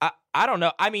 I don't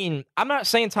know. I mean, I'm not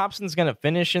saying Thompson's going to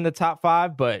finish in the top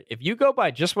 5, but if you go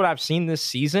by just what I've seen this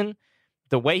season,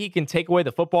 the way he can take away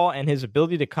the football and his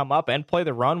ability to come up and play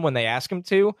the run when they ask him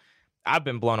to, I've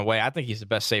been blown away. I think he's the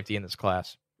best safety in this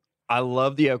class. I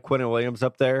love the Quinnen Williams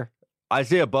up there.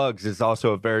 Isaiah Buggs is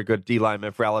also a very good D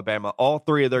lineman for Alabama. All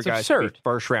 3 of their guys are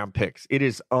first-round picks. It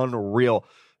is unreal.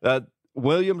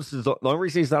 Williams is the only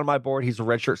reason he's not on my board. He's a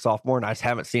redshirt sophomore, and I just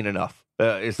haven't seen enough.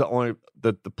 It's the only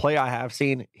the play I have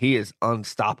seen. He is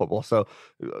unstoppable. So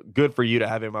good for you to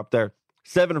have him up there.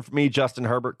 7 for me, Justin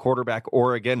Herbert, quarterback,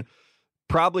 Oregon.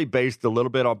 Probably based a little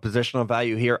bit on positional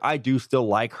value here. I do still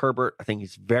like Herbert. I think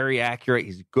he's very accurate.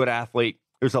 He's a good athlete.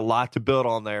 There's a lot to build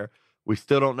on there. We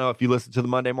still don't know, if you listen to the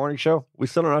Monday morning show, we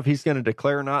still don't know if he's going to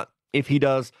declare or not. If he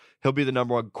does, he'll be the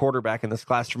number 1 quarterback in this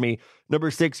class for me. Number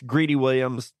 6, Greedy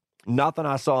Williams. Nothing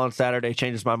I saw on Saturday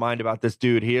changes my mind about this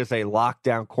dude. He is a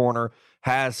lockdown corner,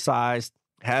 has size,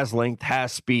 has length,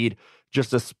 has speed,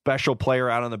 just a special player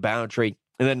out on the boundary.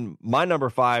 And then my number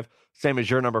 5, same as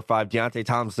your number 5, Deontay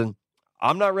Thompson.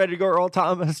 I'm not ready to go Earl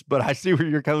Thomas, but I see where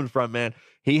you're coming from, man.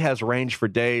 He has range for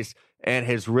days and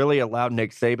has really allowed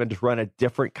Nick Saban to run a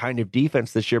different kind of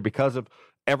defense this year because of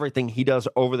everything he does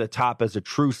over the top as a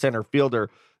true center fielder.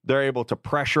 They're able to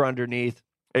pressure underneath,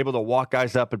 able to walk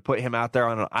guys up and put him out there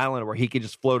on an island where he can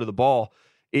just flow to the ball.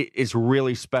 It is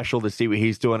really special to see what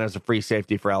he's doing as a free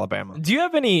safety for Alabama. Do you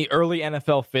have any early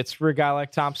NFL fits for a guy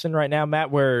like Thompson right now,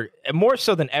 Matt, where more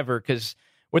so than ever, because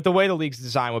with the way the league's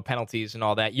designed with penalties and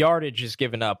all that, yardage is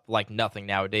given up like nothing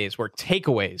nowadays, where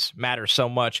takeaways matter so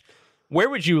much. Where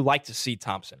would you like to see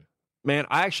Thompson? Man,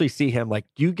 I actually see him like,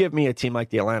 you give me a team like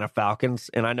the Atlanta Falcons,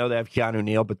 and I know they have Keanu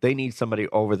Neal, but they need somebody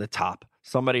over the top,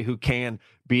 somebody who can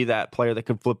be that player that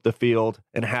can flip the field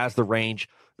and has the range.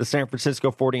 The San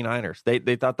Francisco 49ers,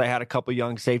 they thought they had a couple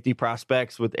young safety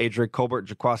prospects with Adrian Colbert,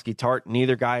 Jaquaski Tart.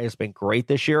 Neither guy has been great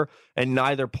this year, and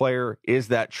neither player is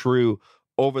that true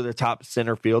over-the-top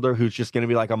center fielder who's just going to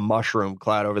be like a mushroom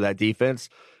cloud over that defense.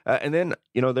 And then,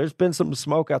 there's been some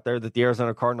smoke out there that the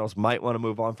Arizona Cardinals might want to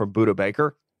move on from Budda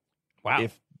Baker. Wow.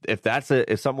 If that's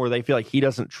something where they feel like he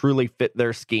doesn't truly fit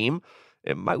their scheme,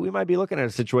 we might be looking at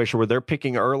a situation where they're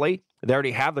picking early. They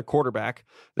already have the quarterback.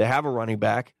 They have a running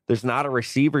back. There's not a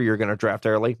receiver you're going to draft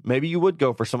early. Maybe you would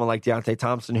go for someone like Deontay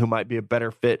Thompson, who might be a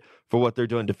better fit for what they're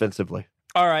doing defensively.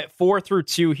 All right, 4 through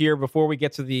 2 here before we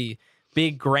get to the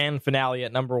big grand finale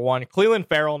at number 1. Clelin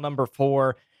Ferrell, number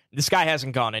 4. This guy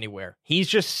hasn't gone anywhere. He's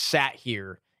just sat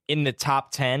here in the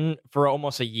top 10 for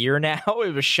almost a year now.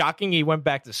 It was shocking. He went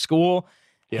back to school.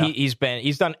 Yeah.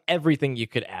 He's done everything you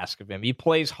could ask of him. He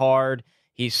plays hard.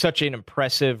 He's such an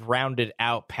impressive, rounded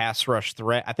out pass rush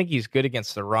threat. I think he's good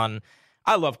against the run.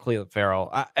 I love Clelin Ferrell.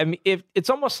 I mean, it's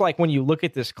almost like when you look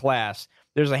at this class,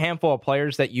 there's a handful of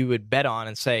players that you would bet on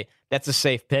and say, that's a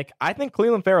safe pick. I think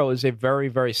Clelin Ferrell is a very,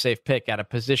 very safe pick at a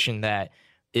position that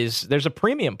there's a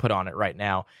premium put on it right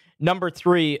now. Number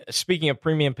 3, speaking of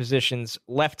premium positions,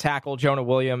 left tackle Jonah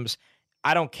Williams.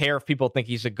 I don't care if people think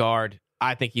he's a guard.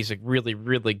 I think he's a really,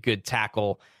 really good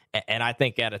tackle. And I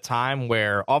think at a time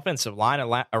where offensive line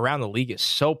around the league is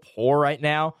so poor right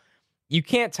now, you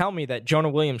can't tell me that Jonah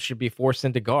Williams should be forced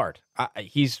into guard.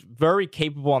 He's very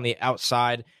capable on the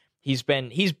outside. He's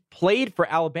played for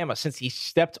Alabama since he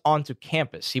stepped onto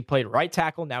campus. He played right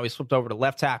tackle. Now he's flipped over to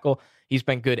left tackle. He's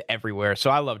been good everywhere.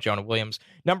 So I love Jonah Williams.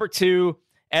 Number 2,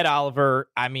 Ed Oliver.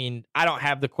 I mean, I don't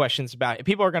have the questions about it.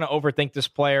 People are going to overthink this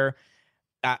player.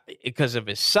 because of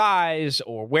his size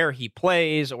or where he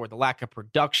plays or the lack of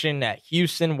production at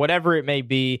Houston, whatever it may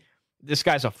be, this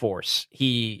guy's a force.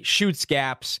 He shoots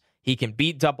gaps. He can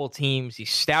beat double teams.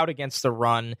 He's stout against the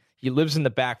run. He lives in the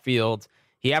backfield.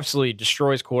 He absolutely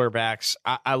destroys quarterbacks.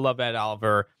 I love Ed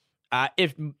Oliver.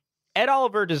 If Ed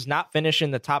Oliver does not finish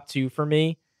in the top 2 for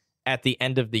me at the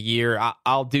end of the year,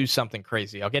 I'll do something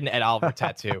crazy. I'll get an Ed Oliver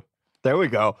tattoo. There we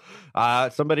go.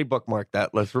 Somebody bookmark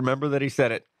that. Let's remember that he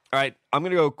said it. All right, I'm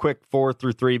going to go quick 4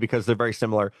 through 3 because they're very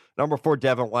similar. Number 4,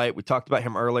 Devin White. We talked about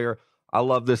him earlier. I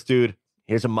love this dude.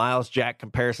 Here's a Miles Jack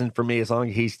comparison for me. As long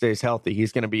as he stays healthy,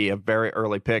 he's going to be a very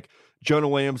early pick. Jonah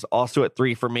Williams also at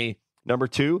 3 for me. Number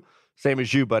 2, same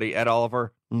as you, buddy, Ed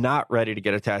Oliver. Not ready to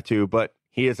get a tattoo, but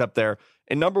he is up there.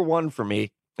 And number 1 for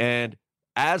me, and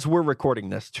as we're recording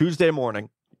this, Tuesday morning,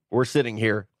 we're sitting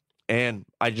here, and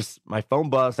my phone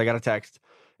buzzed. I got a text,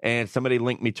 and somebody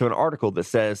linked me to an article that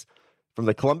says, from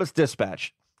the Columbus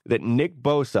Dispatch, that Nick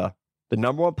Bosa, the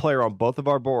number 1 player on both of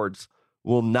our boards,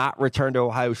 will not return to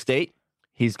Ohio State.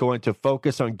 He's going to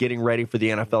focus on getting ready for the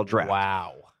NFL draft.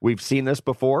 Wow. We've seen this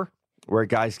before where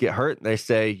guys get hurt and they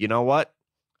say, you know what?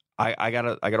 I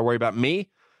gotta worry about me.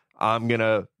 I'm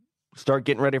gonna start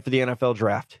getting ready for the NFL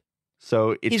draft.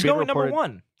 So he's going number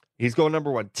 1. He's going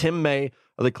number 1. Tim May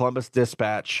of the Columbus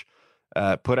Dispatch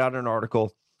put out an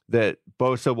article that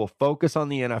Bosa will focus on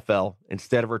the NFL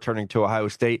instead of returning to Ohio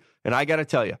State. And I got to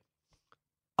tell you,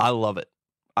 I love it.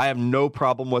 I have no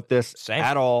problem with this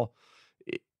at all.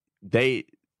 He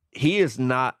has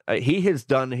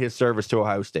done his service to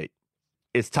Ohio State.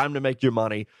 It's time to make your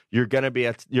money. You're going to be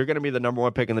the number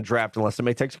 1 pick in the draft unless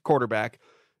somebody takes a quarterback.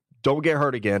 Don't get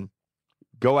hurt again.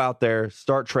 Go out there,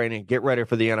 start training, get ready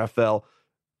for the NFL.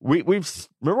 We've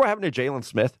remember what happened to Jalen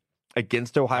Smith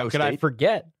against Ohio State? How could I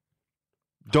forget?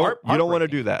 You don't want to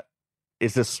do that.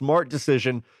 It's a smart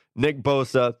decision. Nick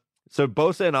Bosa. So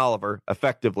Bosa and Oliver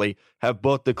effectively have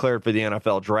both declared for the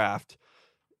NFL draft.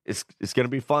 It's going to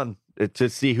be fun to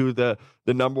see who the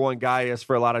number 1 guy is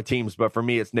for a lot of teams. But for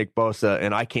me, it's Nick Bosa,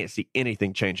 and I can't see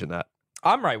anything changing that.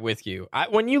 I'm right with you.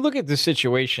 When you look at the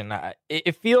situation,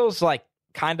 it feels like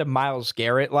kind of Myles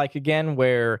Garrett-like again,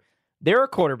 where there are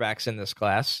quarterbacks in this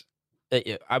class.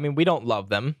 I mean, we don't love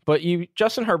them, but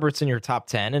Justin Herbert's in your top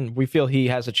 10, and we feel he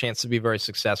has a chance to be very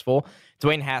successful.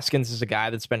 Dwayne Haskins is a guy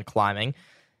that's been climbing.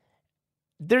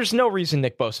 There's no reason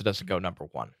Nick Bosa doesn't go number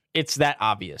 1. It's that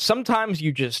obvious. Sometimes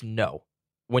you just know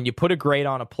when you put a grade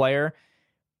on a player,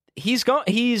 he's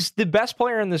the best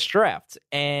player in this draft,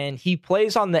 and he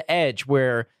plays on the edge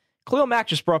where Khalil Mack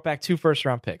just brought back 2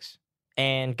 first-round picks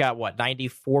and got,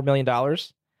 $94 million?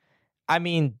 I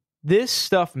mean, this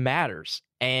stuff matters,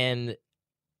 and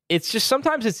it's just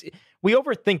sometimes we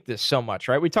overthink this so much,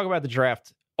 right? We talk about the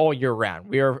draft all year round.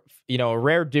 We are, a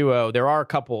rare duo. There are a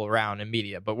couple around in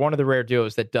media, but one of the rare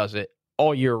duos that does it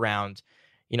all year round,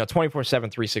 24/7,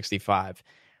 365.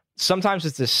 Sometimes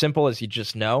it's as simple as you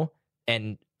just know.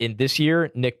 And in this year,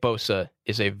 Nick Bosa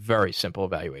is a very simple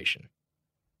evaluation.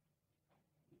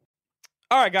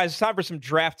 All right, guys, it's time for some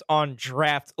draft on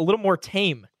draft. A little more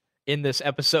tame in this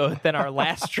episode than our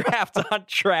last draft on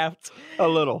draft. A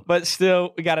little. But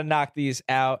still, we got to knock these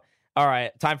out. All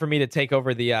right, time for me to take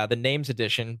over the names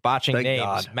edition, botching Thank names.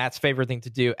 God. Matt's favorite thing to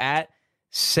do at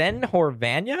Sen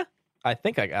Horvania. I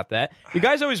think I got that. You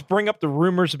guys always bring up the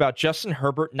rumors about Justin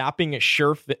Herbert not being a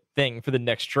sure thing for the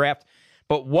next draft,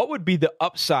 but what would be the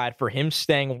upside for him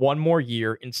staying 1 more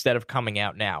year instead of coming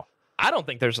out now? I don't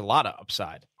think there's a lot of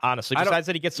upside, honestly, besides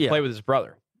that he gets to play with his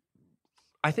brother.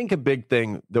 I think a big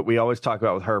thing that we always talk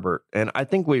about with Herbert, and I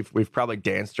think we've probably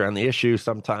danced around the issue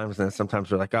sometimes, and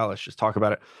sometimes we're like, oh, let's just talk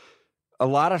about it. A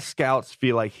lot of scouts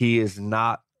feel like he is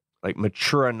not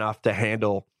mature enough to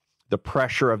handle the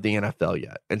pressure of the NFL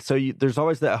yet. And so there's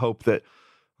always that hope that,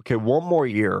 okay, 1 more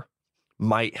year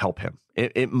might help him.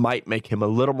 It might make him a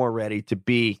little more ready to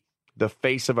be the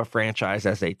face of a franchise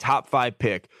as a top 5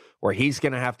 pick, where he's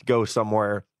going to have to go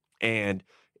somewhere and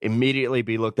immediately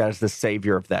be looked at as the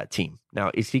savior of that team. Now,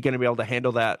 is he going to be able to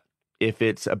handle that if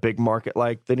it's a big market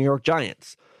like the New York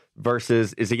Giants?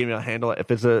 Versus, is he going to be able to handle it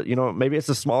if it's maybe it's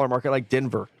a smaller market like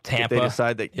Denver? Tampa. If they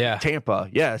decide that, Tampa.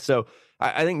 Yeah. So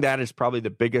I think that is probably the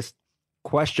biggest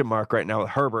question mark right now with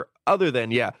Herbert, other than,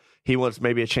 he wants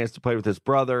maybe a chance to play with his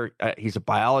brother. He's a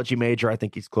biology major. I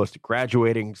think he's close to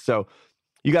graduating. So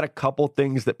you got a couple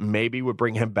things that maybe would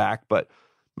bring him back. But,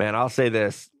 man, I'll say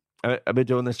this. I've been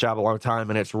doing this job a long time,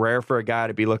 and it's rare for a guy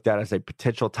to be looked at as a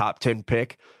potential top 10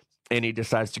 pick, and he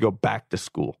decides to go back to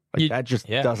school. That just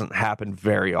doesn't happen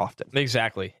very often.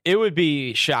 Exactly. It would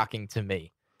be shocking to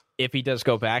me if he does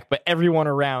go back, but everyone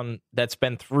around that's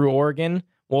been through Oregon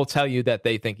will tell you that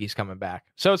they think he's coming back.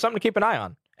 So it's something to keep an eye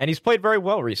on. and he's played very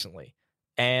well recently.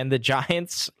 And the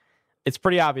Giants, it's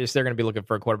pretty obvious they're going to be looking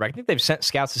for a quarterback. I think they've sent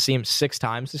scouts to see him 6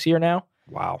 times this year now.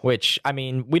 Wow. Which, I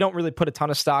mean, we don't really put a ton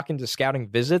of stock into scouting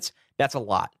visits. That's a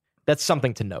lot. That's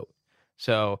something to note.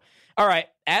 So, all right,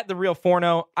 at The Real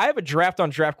Forno, I have a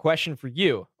draft-on-draft question for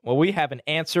you. Well, we have an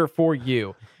answer for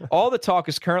you. All the talk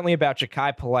is currently about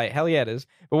Ja'Kai Polite. Hell yeah, it is.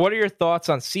 But what are your thoughts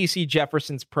on C.C.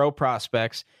 Jefferson's pro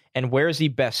prospects, and where is he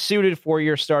best suited for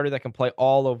your starter that can play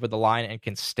all over the line and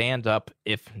can stand up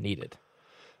if needed?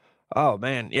 Oh,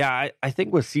 man. Yeah, I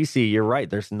think with CC, you're right.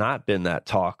 There's not been that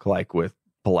talk like with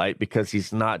Polite because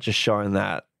he's not just showing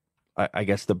that, I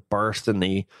guess, the burst and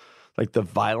the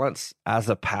violence as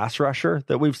a pass rusher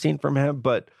that we've seen from him.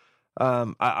 But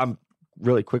I'm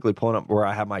really quickly pulling up where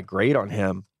I have my grade on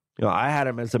him. You know, I had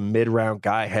him as a mid-round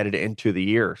guy headed into the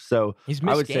year. So he's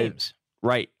missed games. Say,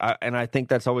 right. And I think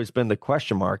that's always been the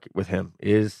question mark with him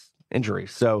is injury.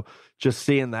 So just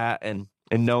seeing that and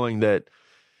knowing that,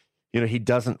 you know, he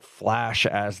doesn't flash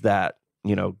as that,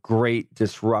 you know, great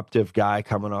disruptive guy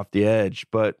coming off the edge,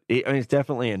 but it's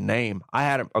definitely a name. I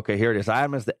had him. Okay, here it is. I had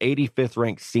him as the 85th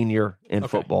ranked senior in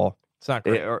football. It's not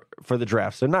great for the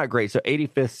draft. So not great. So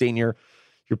 85th senior,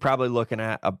 you're probably looking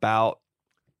at about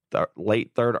the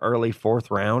late 3rd, early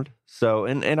 4th round. So,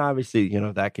 and obviously, you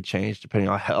know, that could change depending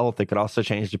on health. It could also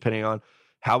change depending on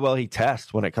how well he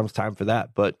tests when it comes time for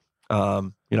that. But, you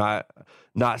know, I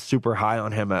not super high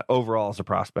on him overall as a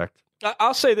prospect.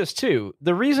 I'll say this too.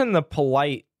 The reason the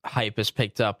Polite hype is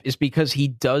picked up is because he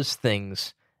does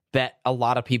things that a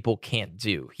lot of people can't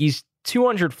do. He's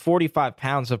 245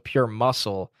 pounds of pure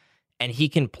muscle, and he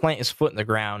can plant his foot in the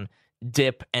ground,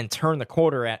 dip, and turn the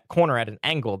corner at an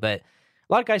angle that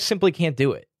a lot of guys simply can't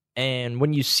do it. And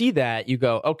when you see that, you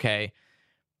go, okay,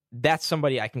 that's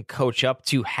somebody I can coach up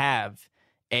to have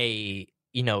a,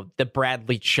 you know, the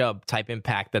Bradley Chubb type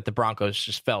impact that the Broncos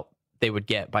just felt they would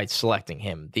get by selecting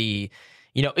him.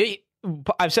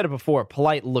 I've said it before,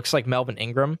 Polite looks like Melvin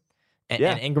Ingram, and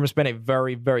Ingram's been a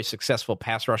very, very successful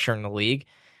pass rusher in the league.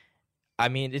 I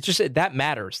mean, it's just that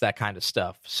matters, that kind of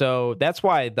stuff. So that's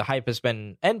why the hype has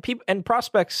been, and people and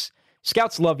prospects,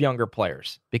 scouts love younger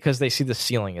players because they see the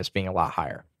ceiling as being a lot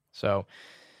higher. So,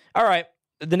 all right.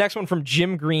 The next one from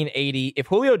Jim Green 80. If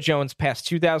Julio Jones passed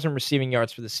 2,000 receiving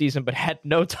yards for the season but had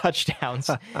no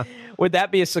touchdowns, would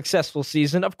that be a successful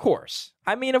season? Of course.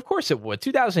 I mean, of course it would.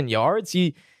 2,000 yards.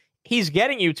 He's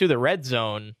getting you to the red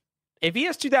zone. If he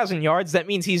has 2,000 yards, that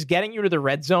means he's getting you to the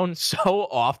red zone so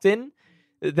often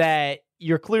that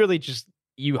you're clearly just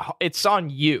it's on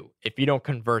you if you don't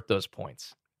convert those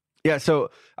points. Yeah,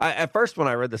 so at first when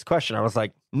I read this question, I was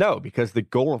like, no, because the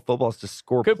goal in football is to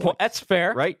score Good points. point. That's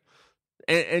fair. Right?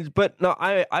 But no,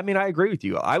 I mean, I agree with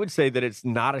you. I would say that it's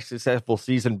not a successful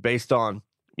season based on,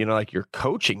 you know, like your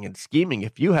coaching and scheming.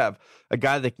 If you have a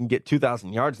guy that can get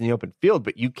 2,000 yards in the open field,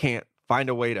 but you can't find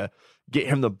a way to get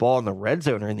him the ball in the red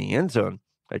zone or in the end zone,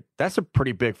 like that's a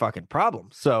pretty big fucking problem.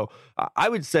 So I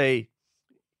would say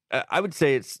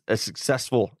it's a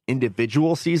successful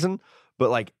individual season, but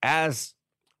like as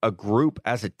a group,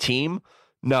 as a team,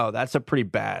 no, that's a pretty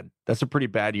bad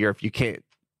year if you can't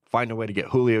find a way to get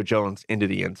Julio Jones into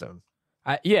the end zone.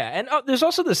 Yeah, and there's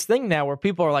also this thing now where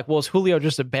people are like, well, is Julio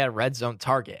just a bad red zone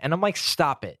target? And I'm like,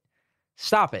 stop it.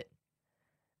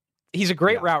 He's a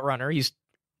great route runner. He's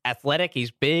athletic.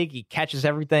 He's big. He catches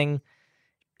everything.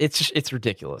 It's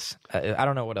ridiculous. I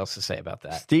don't know what else to say about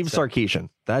that. Steve Sarkisian,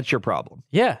 that's your problem.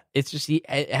 Yeah, it's just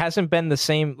it hasn't been the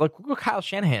same. Look what Kyle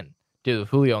Shanahan did with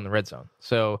Julio in the red zone.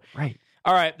 So, right.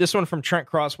 All right, this one from Trent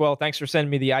Crosswell. Thanks for sending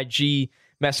me the IG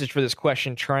message for this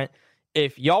question, Trent.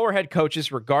 If y'all were head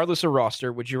coaches, regardless of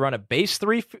roster, would you run a base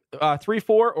 3-4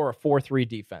 or a 4-3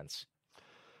 defense?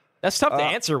 That's tough to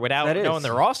answer without knowing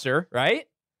the roster, right?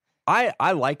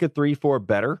 I like a 3-4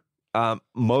 better,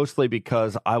 mostly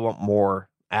because I want more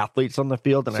athletes on the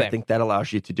field, and I think that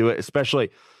allows you to do it. Especially,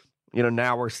 you know,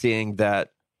 now we're seeing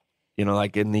that, you know,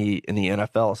 like in the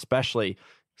NFL, especially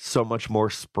so much more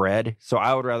spread. So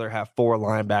I would rather have 4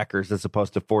 linebackers as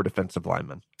opposed to 4 defensive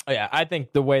linemen. Yeah, I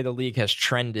think the way the league has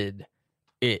trended,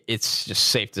 it's just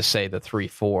safe to say the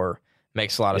 3-4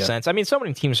 makes a lot of sense. I mean, so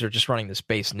many teams are just running this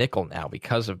base nickel now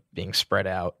because of being spread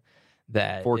out.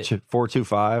 That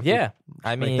 4-2-5. Yeah,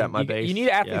 I mean, you need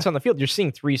athletes on the field. You're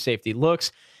seeing 3 safety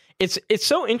looks. It's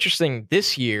so interesting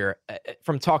this year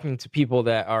from talking to people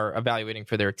that are evaluating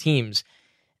for their teams.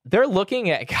 They're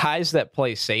looking at guys that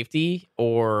play safety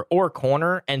or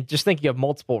corner and just thinking of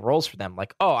multiple roles for them.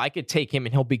 Like, oh, I could take him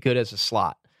and he'll be good as a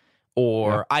slot.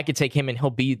 Or I could take him and he'll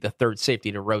be the third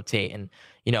safety to rotate and,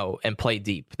 you know, and play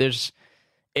deep.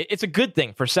 It's a good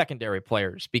thing for secondary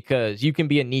players because you can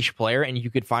be a niche player and you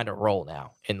could find a role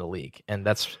now in the league. And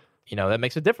that's that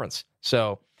makes a difference.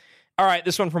 So, all right,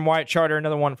 this one from Wyatt Charter,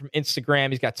 another one from Instagram.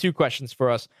 He's got 2 questions for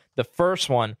us. The first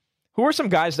one, who are some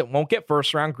guys that won't get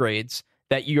first-round grades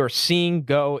that you see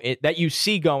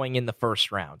going in the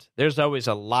first round? There's always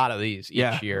a lot of these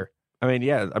each year.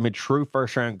 True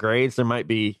first-round grades, there might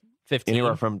be 15.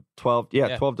 Anywhere from 12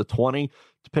 to 20,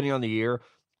 depending on the year.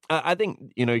 I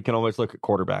think, you can always look at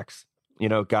quarterbacks,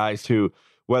 guys who,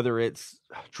 whether it's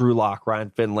Drew Lock, Ryan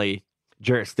Finley,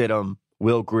 Jarrett Stidham,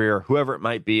 Will Greer, whoever it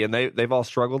might be, and they've all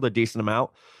struggled a decent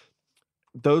amount.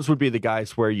 Those would be the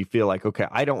guys where you feel like, okay,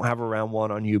 I don't have a round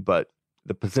one on you, but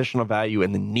the positional value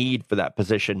and the need for that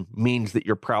position means that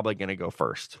you're probably going to go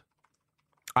first.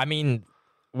 I mean,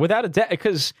 without a doubt,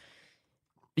 because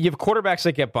you have quarterbacks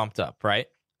that get bumped up, right?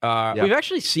 We've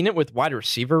actually seen it with wide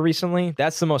receiver recently.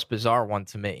 That's the most bizarre one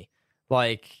to me.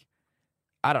 Like,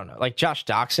 I don't know, like Josh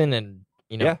Doxson and,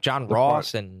 John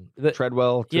Ross and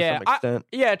Treadwell to some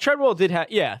extent. Treadwell did have,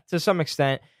 to some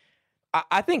extent.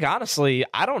 I think, honestly,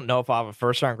 I don't know if I'll have a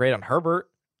first-round grade on Herbert.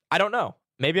 I don't know.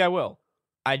 Maybe I will.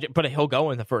 But he'll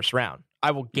go in the first round.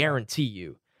 I will guarantee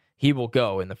you he will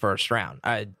go in the first round.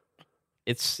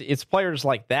 It's players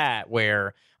like that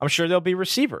where I'm sure there'll be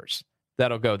receivers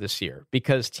that'll go this year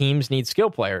because teams need skill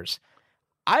players.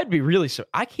 I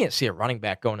can't see a running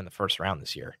back going in the first round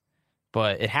this year,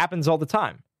 but it happens all the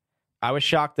time. I was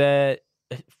shocked that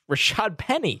Rashad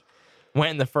Penny went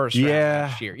in the first round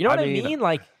last year. You know what I mean?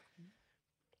 Like,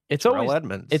 Terrell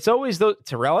Edmonds. It's always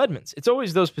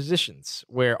those positions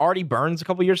where Artie Burns a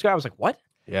couple years ago, I was like, what?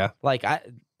 Yeah. Like, I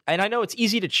know it's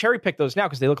easy to cherry pick those now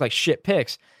because they look like shit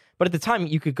picks, but at the time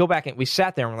you could go back and we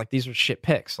sat there and we're like, these are shit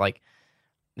picks. Like,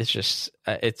 it's just,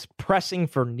 it's pressing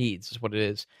for needs is what it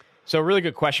is. So a really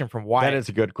good question from Wyatt. That is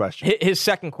a good question. His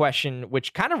second question,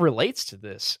 which kind of relates to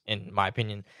this, in my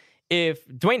opinion, if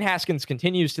Dwayne Haskins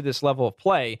continues to this level of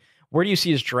play, where do you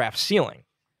see his draft ceiling?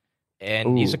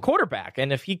 And he's a quarterback.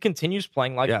 And if he continues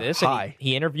playing like this, and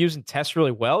he interviews and tests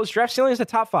really well, his draft ceiling is the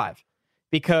top 5.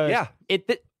 Because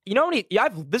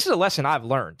this is a lesson I've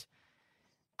learned.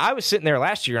 I was sitting there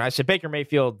last year and I said, Baker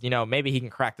Mayfield, maybe he can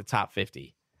crack the top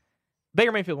 50.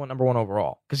 Baker Mayfield went number 1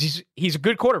 overall because he's a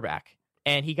good quarterback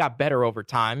and he got better over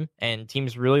time and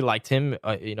teams really liked him.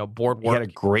 Board work. He had a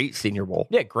great Senior Bowl.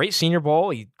 Yeah, great Senior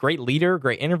Bowl. He's great leader,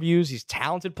 great interviews. He's a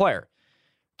talented player.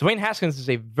 Dwayne Haskins is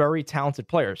a very talented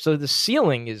player. So the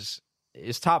ceiling is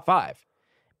top 5.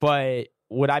 But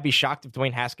would I be shocked if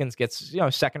Dwayne Haskins gets,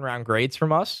 second round grades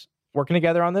from us working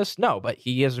together on this? No, but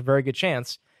he has a very good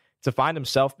chance to find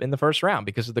himself in the first round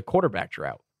because of the quarterback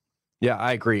drought. Yeah,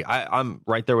 I agree. I'm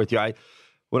right there with you.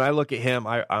 When I look at him,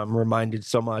 I'm reminded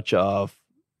so much of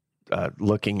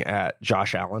looking at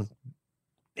Josh Allen,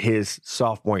 his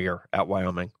sophomore year at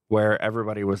Wyoming, where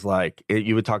everybody was like,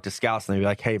 you would talk to scouts and they'd be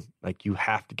like, hey, like, you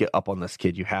have to get up on this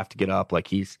kid. You have to get up. Like,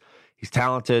 he's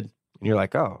talented. And you're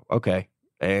like, oh, okay.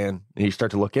 And you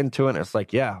start to look into it and it's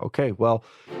like, yeah, okay, well,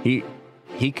 he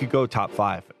could go top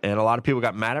 5. And a lot of people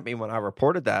got mad at me when I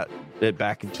reported that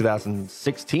back in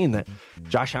 2016 that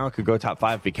Josh Allen could go top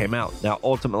 5 if he came out. Now,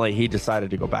 ultimately, he decided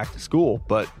to go back to school.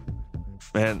 But,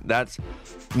 man, that's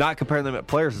not comparing them at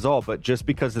players at all, but just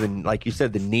because of like you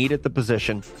said, the need at the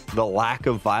position, the lack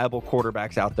of viable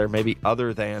quarterbacks out there, maybe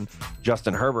other than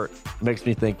Justin Herbert, makes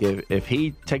me think if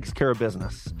he takes care of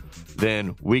business,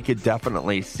 then we could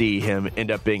definitely see him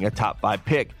end up being a top 5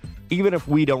 pick, even if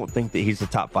we don't think that he's a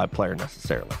top 5 player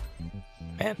necessarily.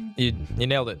 Man, you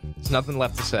nailed it. There's nothing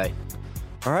left to say.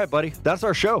 All right, buddy. That's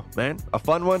our show, man. A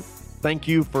fun one. Thank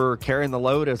you for carrying the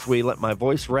load as we let my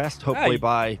voice rest. Hopefully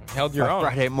by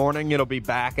Friday morning, it'll be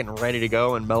back and ready to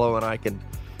go. And Mello and I can,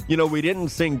 we didn't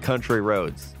sing Country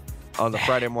Roads on the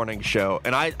Friday morning show.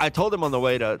 And I told him on the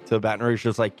way to Baton Rouge,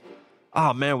 just like,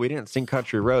 oh, man, we didn't sing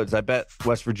Country Roads. I bet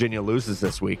West Virginia loses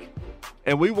this week.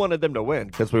 And we wanted them to win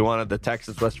because we wanted the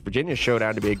Texas-West Virginia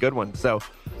showdown to be a good one. So,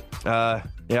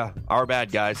 our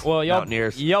bad, guys. Well,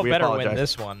 Mountaineers, y'all better win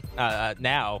this one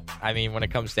now. I mean, when it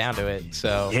comes down to it.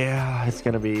 So yeah, it's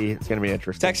gonna be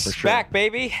interesting. Texas for sure. Back,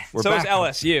 baby. We're so back. is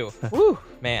LSU. Woo,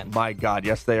 man. My God,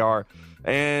 yes, they are.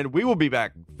 And we will be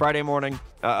back Friday morning.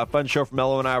 A fun show from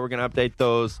Mello and I. We're gonna update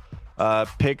those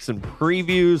picks and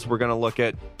previews. We're gonna look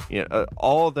at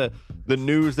all the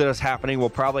news that is happening. We'll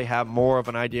probably have more of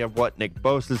an idea of what Nick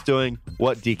Bosa is doing,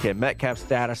 what DK Metcalf's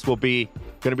status will be.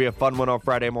 Going to be a fun one on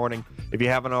Friday morning. If you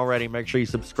haven't already, make sure you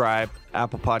subscribe.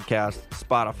 Apple Podcasts,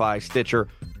 Spotify, Stitcher,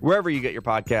 wherever you get your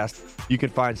podcast. You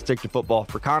can find Stick to Football.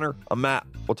 For Connor, I'm Matt.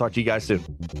 We'll talk to you guys soon.